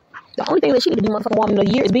year, the only thing that she can be motherfucking woman of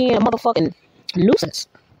the year is being a motherfucking nuisance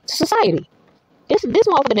to society. This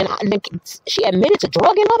motherfucker, she admitted to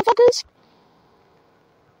drugging motherfuckers.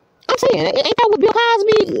 I'm saying, ain't that what Bill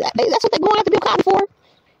Cosby, that's what they're going after Bill Cosby for?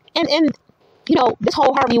 And you know, this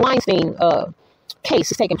whole Harvey Weinstein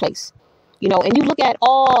case is taking place. You know, and you look at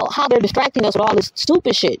how they're distracting us with all this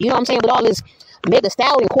stupid shit. You know what I'm saying? With all this Meg Thee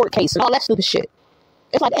Stallion court case and all that stupid shit.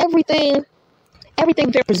 It's like everything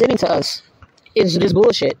they're presenting to us is this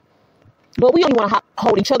bullshit. But we only want to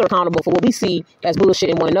hold each other accountable for what we see as bullshit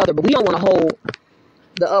in one another. But we don't want to hold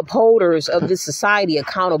the upholders of this society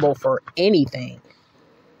accountable for anything.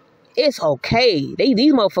 It's okay.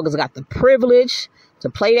 These motherfuckers got the privilege to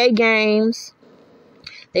play their games.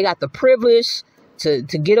 They got the privilege to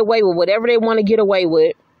get away with whatever they want to get away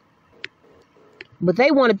with. But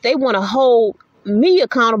they want to hold me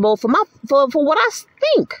accountable for what I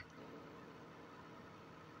think.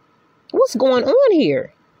 What's going on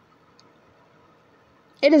here?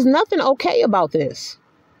 It is nothing okay about this.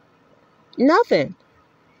 Nothing.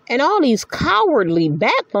 And all these cowardly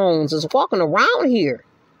backbones is walking around here.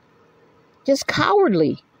 Just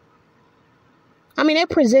cowardly. I mean, they're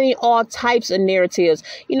presenting all types of narratives.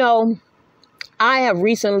 You know, I have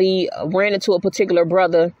recently ran into a particular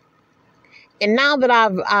brother. And now that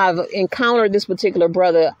I've encountered this particular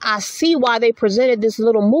brother, I see why they presented this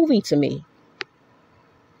little movie to me.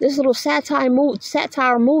 This little satire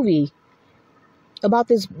movie about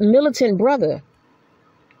this militant brother.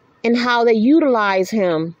 and how they utilize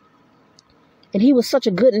him. And he was such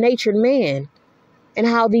a good-natured man. And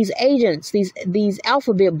how these agents, these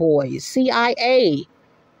alphabet boys, CIA,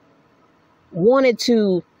 wanted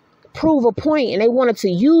to prove a point, and they wanted to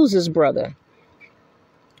use his brother.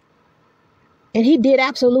 And he did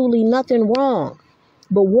absolutely nothing wrong,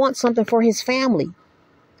 but want something for his family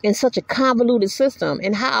in such a convoluted system.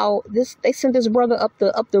 And how they sent this brother up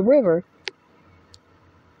the river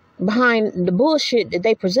behind the bullshit that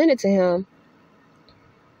they presented to him,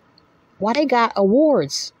 while they got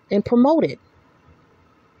awards and promoted.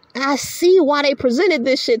 And I see why they presented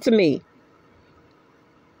this shit to me.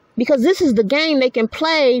 Because this is the game they can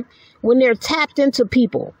play when they're tapped into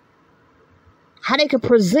people. How they can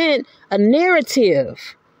present a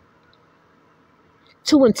narrative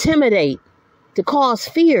to intimidate, to cause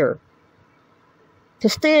fear, to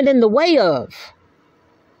stand in the way of.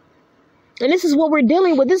 And this is what we're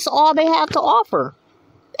dealing with. This is all they have to offer.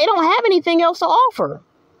 They don't have anything else to offer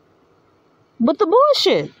but the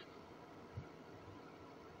bullshit.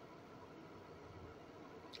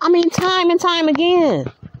 I mean, time and time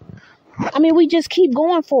again. I mean, we just keep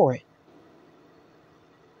going for it.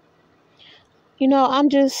 You know,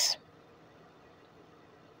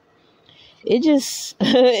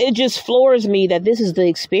 it just floors me that this is the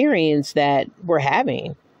experience that we're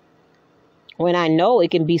having, when I know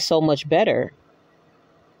it can be so much better.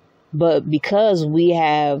 But because we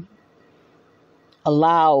have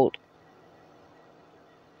allowed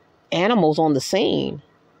animals on the scene,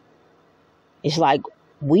 it's like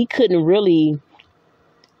we couldn't really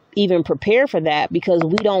even prepare for that, because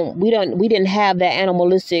we didn't have that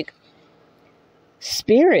animalistic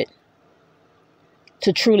spirit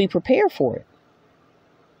to truly prepare for it.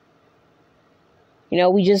 You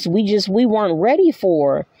know, we weren't ready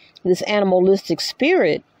for this animalistic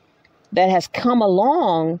spirit that has come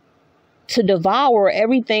along to devour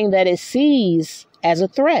everything that it sees as a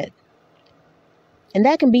threat. And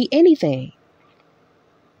that can be anything.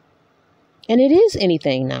 And it is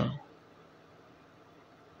anything now.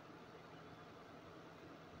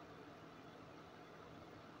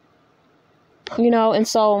 You know, and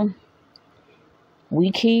so we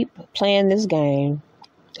keep playing this game,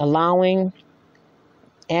 allowing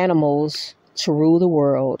animals to rule the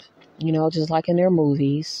world, you know, just like in their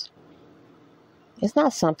movies. It's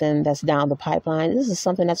not something that's down the pipeline. This is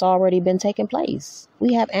something that's already been taking place.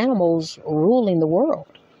 We have animals ruling the world.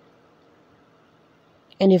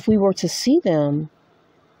 And if we were to see them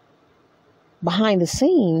behind the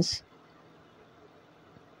scenes,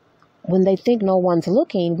 when they think no one's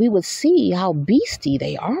looking, we would see how beastly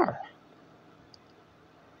they are.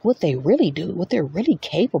 What they really do, what they're really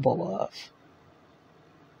capable of.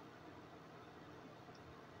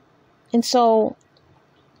 And so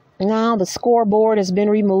now the scoreboard has been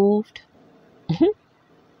removed.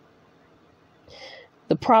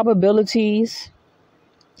 The probabilities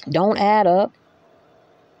don't add up.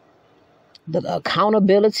 The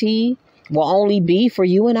accountability will only be for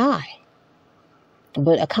you and I.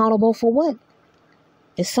 But accountable for what?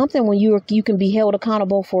 It's something when you can be held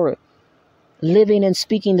accountable for living and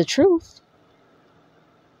speaking the truth.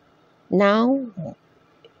 Now,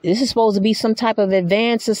 this is supposed to be some type of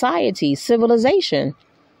advanced society, civilization.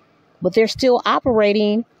 But they're still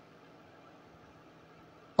operating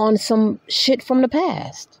on some shit from the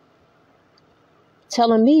past.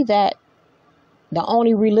 Telling me that the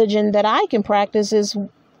only religion that I can practice is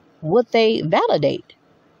what they validate.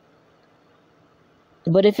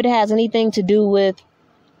 But if it has anything to do with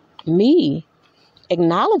me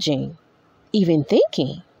acknowledging, even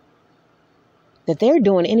thinking that they're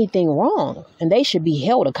doing anything wrong and they should be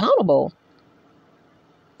held accountable,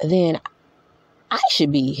 then I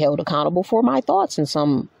should be held accountable for my thoughts in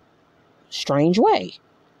some strange way.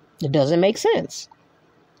 It doesn't make sense.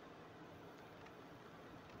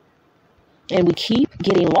 And we keep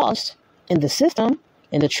getting lost in the system,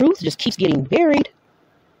 and the truth just keeps getting buried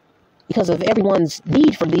because of everyone's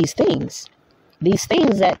need for these things. These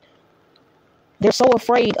things that they're so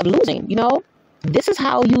afraid of losing, you know? This is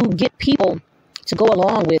how you get people to go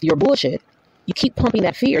along with your bullshit. You keep pumping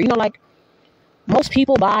that fear. You know, like most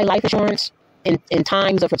people buy life insurance in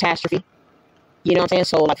times of catastrophe. You know what I'm saying?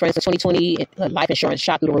 So like, for instance, 2020, life insurance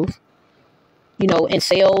shot through the roof. You know, in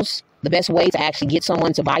sales, the best way to actually get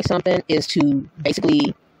someone to buy something is to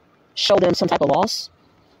basically show them some type of loss,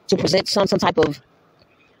 to present some type of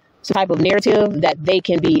narrative that they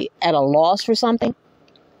can be at a loss for something.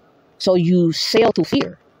 So you sell through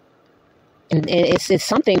fear. And it's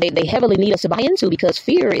something they heavily need us to buy into, because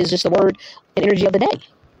fear is just the word and energy of the day.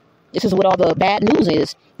 This is what all the bad news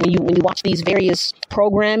is. When you watch these various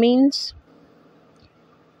programmings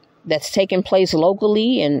that's taking place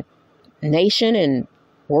locally and nation and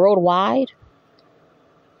worldwide,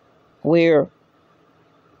 where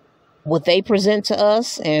what they present to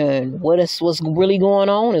us and what's really going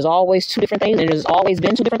on is always two different things, and there's always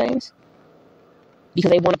been two different things, because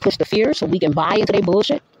they want to push the fear so we can buy into their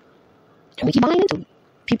bullshit, and we keep buying into it.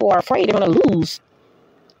 People are afraid they're going to lose.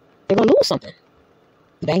 They're going to lose something.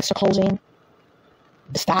 The banks are closing.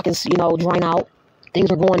 The stock is, drying out. Things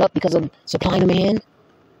are going up because of supply and demand.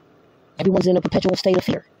 Everyone's in a perpetual state of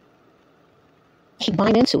fear. Keep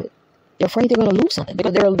buying into it. They're afraid they're going to lose something.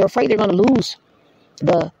 They're afraid they're going to lose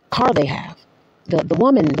the car they have, the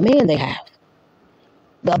woman, the man they have,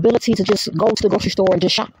 the ability to just go to the grocery store and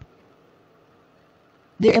just shop.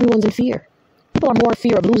 Everyone's in fear. People are more in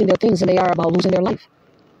fear of losing their things than they are about losing their life.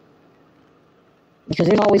 Because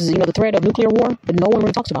there's always, the threat of nuclear war, but no one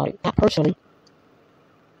really talks about it. Not personally.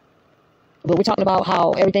 But we're talking about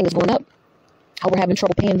how everything is going up, how we're having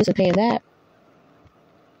trouble paying this and paying that.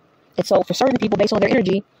 And so for certain people, based on their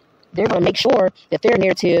energy, they're going to make sure that their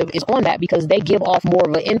narrative is on that, because they give off more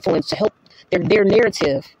of an influence to help their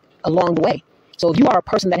narrative along the way. So if you are a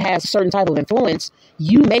person that has a certain type of influence,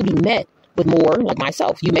 you may be met with more, like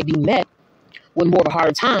myself, you may be met with more of a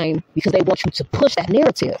hard time because they want you to push that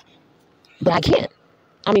narrative. But I can't.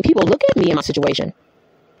 I mean, people look at me in my situation,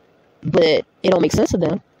 but it don't make sense to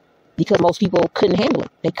them, because most people couldn't handle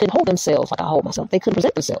it. They couldn't hold themselves like I hold myself. They couldn't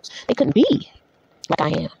present themselves. They couldn't be like I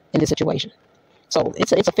am in this situation. So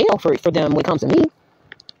it's a fail for them when it comes to me,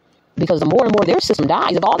 because the more and more their system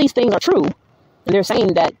dies, if all these things are true, and they're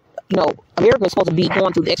saying that, America is supposed to be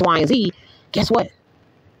going through the X, Y, and Z, guess what?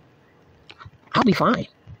 I'll be fine.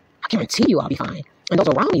 I guarantee you I'll be fine. And those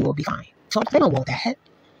around me will be fine. So they don't want that.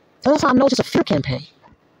 So that's how I know it's just a fear campaign.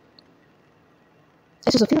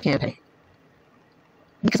 It's just a fear campaign.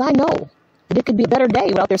 Because I know that it could be a better day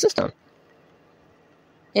without their system.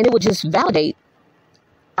 And it would just validate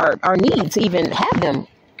our need to even have them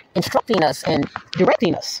instructing us and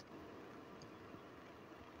directing us.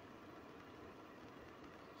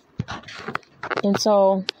 And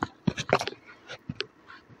so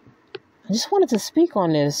I just wanted to speak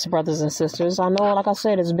on this, brothers and sisters. I know, like I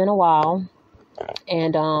said, it's been a while.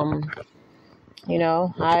 And, I'm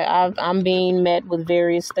being met with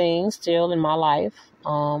various things still in my life.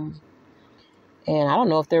 And I don't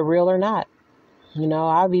know if they're real or not.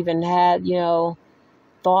 I've even had,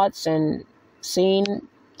 thoughts and seen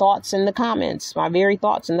thoughts in the comments, my very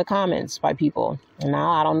thoughts in the comments by people. And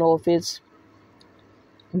now I don't know if it's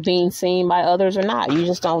being seen by others or not. You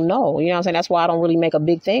just don't know. You know what I'm saying? That's why I don't really make a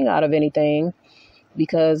big thing out of anything,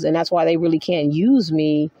 and that's why they really can't use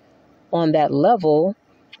me on that level.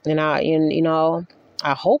 And I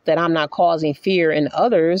hope that I'm not causing fear in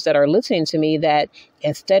others that are listening to me, that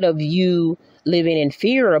instead of you living in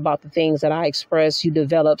fear about the things that I express, you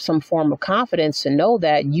develop some form of confidence to know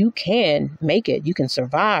that you can make it. You can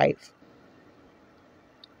survive.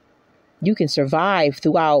 You can survive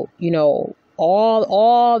throughout,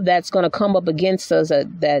 all that's going to come up against us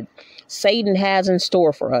that Satan has in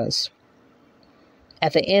store for us.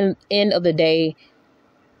 At the end of the day,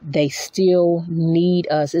 they still need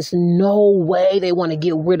us. There's no way they want to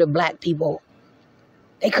get rid of black people.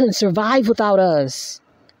 They couldn't survive without us.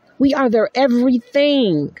 We are their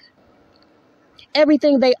everything.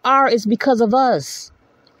 Everything they are is because of us.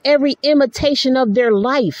 Every imitation of their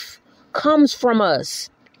life comes from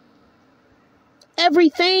us.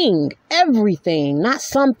 Everything, not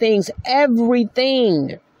some things,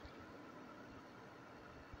 everything.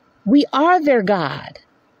 We are their God.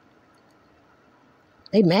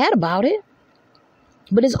 They mad about it,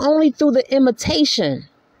 but it's only through the imitation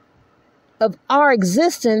of our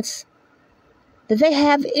existence that they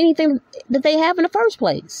have anything that they have in the first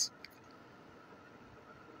place.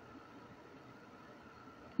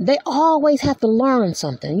 They always have to learn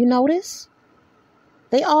something. You notice?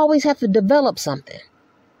 They always have to develop something.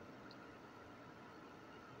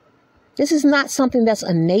 This is not something that's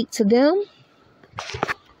innate to them.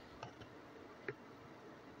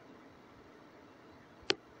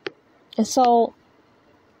 And so,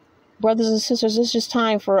 brothers and sisters, it's just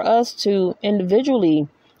time for us to individually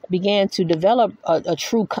begin to develop a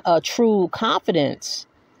true confidence,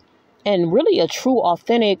 and really a true,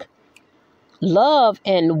 authentic love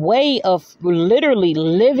and way of literally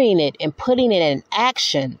living it and putting it in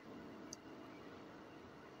action.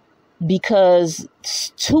 Because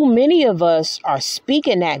too many of us are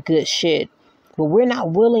speaking that good shit, but we're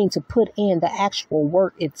not willing to put in the actual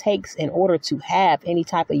work it takes in order to have any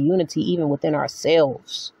type of unity, even within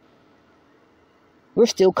ourselves. We're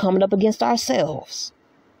still coming up against ourselves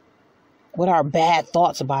with our bad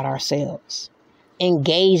thoughts about ourselves,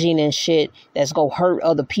 engaging in shit that's gonna hurt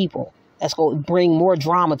other people, That's going to bring more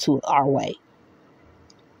drama to our way.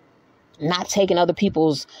 Not taking other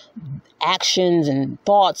people's actions and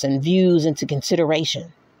thoughts and views into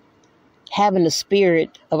consideration. Having the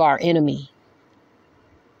spirit of our enemy.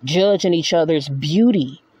 Judging each other's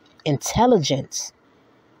beauty, intelligence,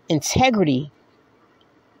 integrity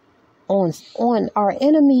on our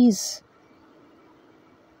enemy's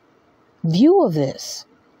view of this.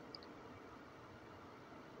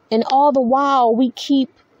 And all the while we keep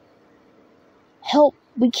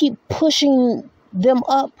pushing them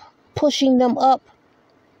up.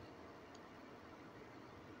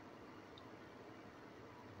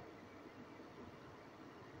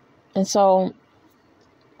 And so,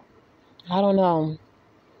 I don't know.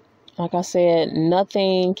 Like I said,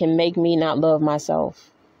 nothing can make me not love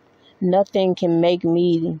myself. Nothing can make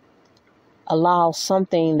me allow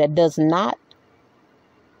something that does not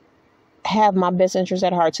have my best interest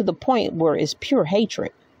at heart to the point where it's pure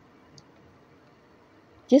hatred.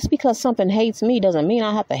 Just because something hates me doesn't mean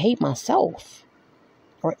I have to hate myself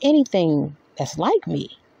or anything that's like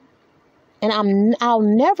me. And I'll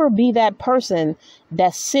never be that person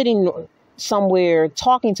that's sitting somewhere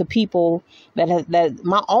talking to people that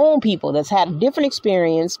my own people that's had a different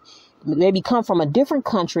experience, maybe come from a different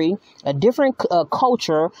country, a different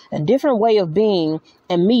culture, a different way of being,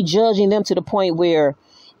 and me judging them to the point where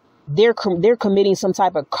they're committing some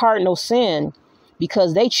type of cardinal sin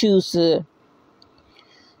because they choose to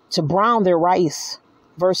brown their rice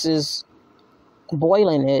versus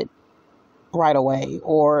boiling it right away,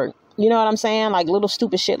 or you know what I'm saying? Like little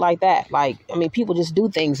stupid shit like that. Like, I mean, people just do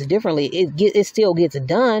things differently. It still gets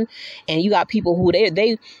done. And you got people who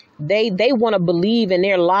they want to believe in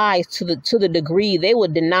their lies to the degree they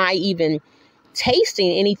would deny even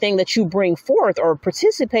tasting anything that you bring forth or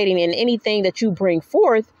participating in anything that you bring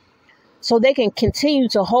forth so they can continue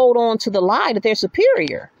to hold on to the lie that they're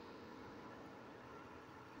superior.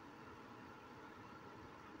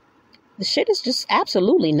 The shit is just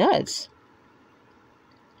absolutely nuts.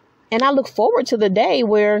 And I look forward to the day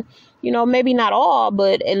where, you know, maybe not all,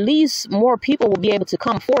 but at least more people will be able to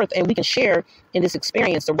come forth and we can share in this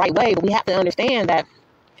experience the right way. But we have to understand that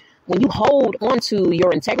when you hold on to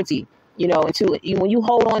your integrity, you know, when you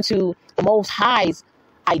hold on to the Most High's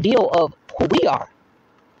ideal of who we are,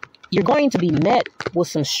 you're going to be met with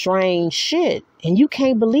some strange shit. And you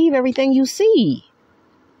can't believe everything you see.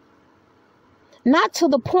 Not to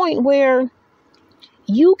the point where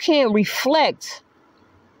you can't reflect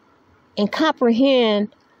and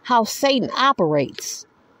comprehend how Satan operates.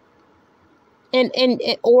 And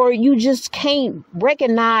or you just can't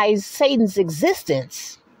recognize Satan's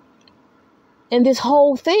existence in this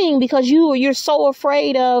whole thing because you're so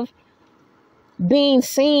afraid of being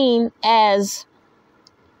seen as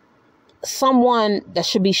someone that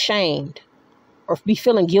should be shamed or be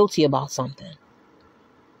feeling guilty about something.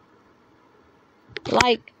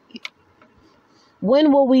 Like,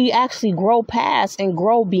 when will we actually grow past and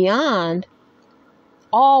grow beyond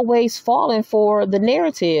always falling for the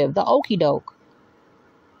narrative, the okie doke?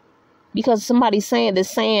 Because somebody's saying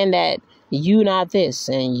that you not this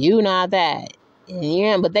and you not that.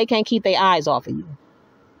 Yeah, but they can't keep their eyes off of you.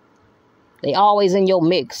 They always in your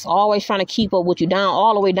mix, always trying to keep up with you down,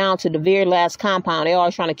 all the way down to the very last compound. They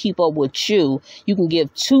always trying to keep up with you. You can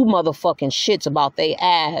give two motherfucking shits about their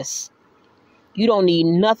ass. You don't need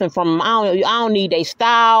nothing from them. I don't need their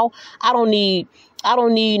style. I don't need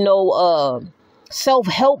no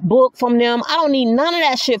self-help book from them. I don't need none of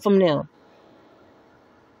that shit from them.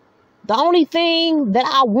 The only thing that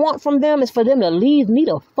I want from them is for them to leave me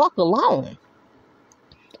the fuck alone.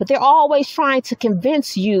 But they're always trying to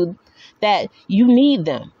convince you that you need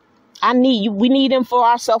them. I need you. We need them for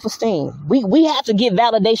our self-esteem. We have to get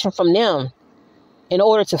validation from them in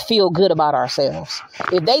order to feel good about ourselves.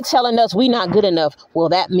 If they telling us we not good enough, well,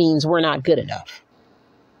 that means we're not good enough.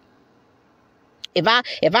 If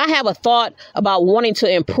I have a thought about wanting to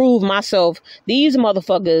improve myself, these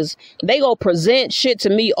motherfuckers, they go present shit to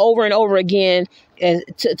me over and over again, and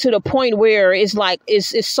to the point where it's like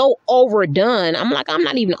it's so overdone. I'm like, I'm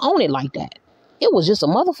not even on it like that. It was just a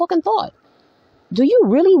motherfucking thought. Do you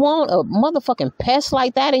really want a motherfucking pest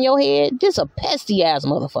like that in your head? Just a pesty ass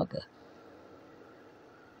motherfucker.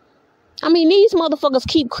 I mean, these motherfuckers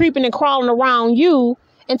keep creeping and crawling around you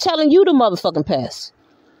and telling you the motherfucking pest.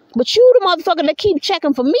 But you the motherfucker that keep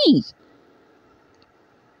checking for me.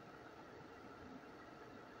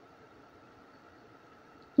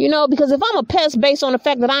 You know, because if I'm a pest based on the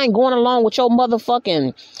fact that I ain't going along with your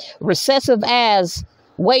motherfucking recessive ass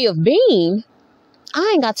way of being,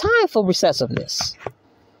 I ain't got time for recessiveness.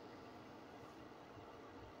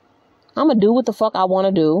 I'm going to do what the fuck I want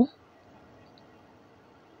to do.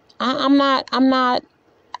 I'm not, I'm,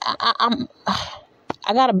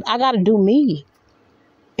 I gotta do me.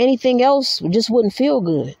 Anything else just wouldn't feel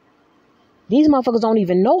good. These motherfuckers don't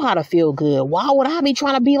even know how to feel good. Why would I be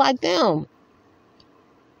trying to be like them?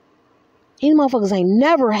 These motherfuckers ain't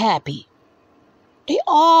never happy. They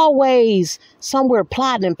always somewhere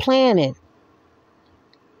plotting and planning.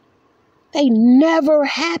 They never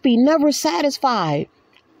happy, never satisfied.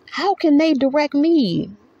 How can they direct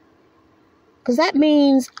me? Because that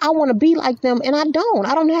means I want to be like them, and I don't.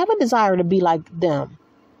 I don't have a desire to be like them.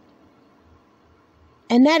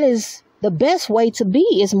 And that is the best way to be.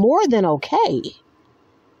 It's more than okay.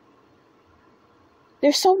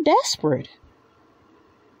 They're so desperate.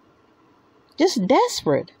 Just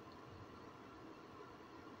desperate.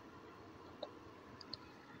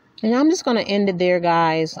 And I'm just going to end it there,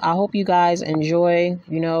 guys. I hope you guys enjoy.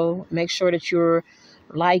 Make sure that you're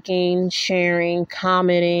liking, sharing,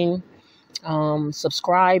 commenting,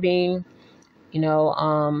 subscribing.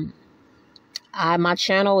 My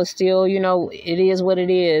channel is still, it is what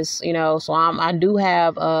it is, so I do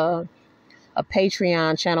have a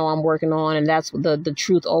Patreon channel I'm working on, and that's the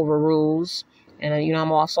Truth Over Rules. And,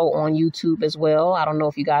 I'm also on YouTube as well. I don't know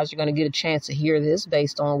if you guys are going to get a chance to hear this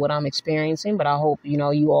based on what I'm experiencing, but I hope,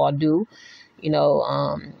 you all do.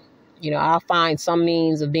 I'll find some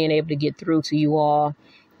means of being able to get through to you all.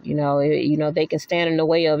 They can stand in the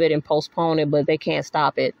way of it and postpone it, but they can't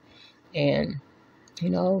stop it. And,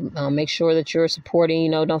 make sure that you're supporting,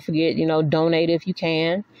 don't forget, donate if you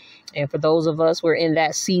can. And for those of us, we're in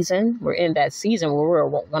that season where we're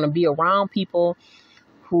going to be around people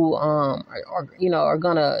who are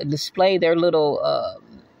going to display their little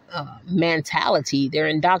mentality, their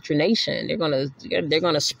indoctrination. They're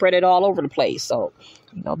going to spread it all over the place. So,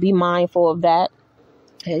 be mindful of that.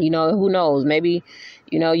 And, who knows, maybe,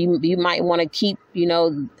 you might want to keep,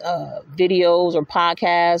 videos or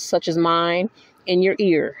podcasts such as mine in your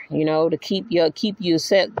ear, to keep you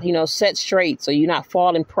set straight, so you're not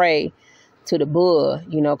falling prey to the bull,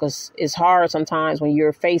 because it's hard sometimes when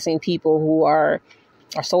you're facing people who are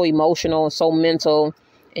so emotional and so mental,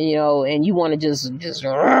 and you want to just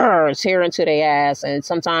tear into their ass. And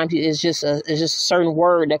sometimes it's just a certain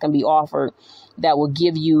word that can be offered that will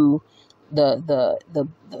give you the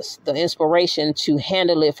inspiration to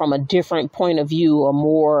handle it from a different point of view, a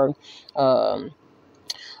more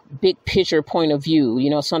big picture point of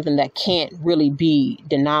view, something that can't really be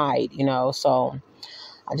denied, So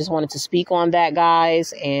I just wanted to speak on that,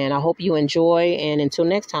 guys, and I hope you enjoy. And until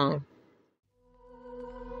next time.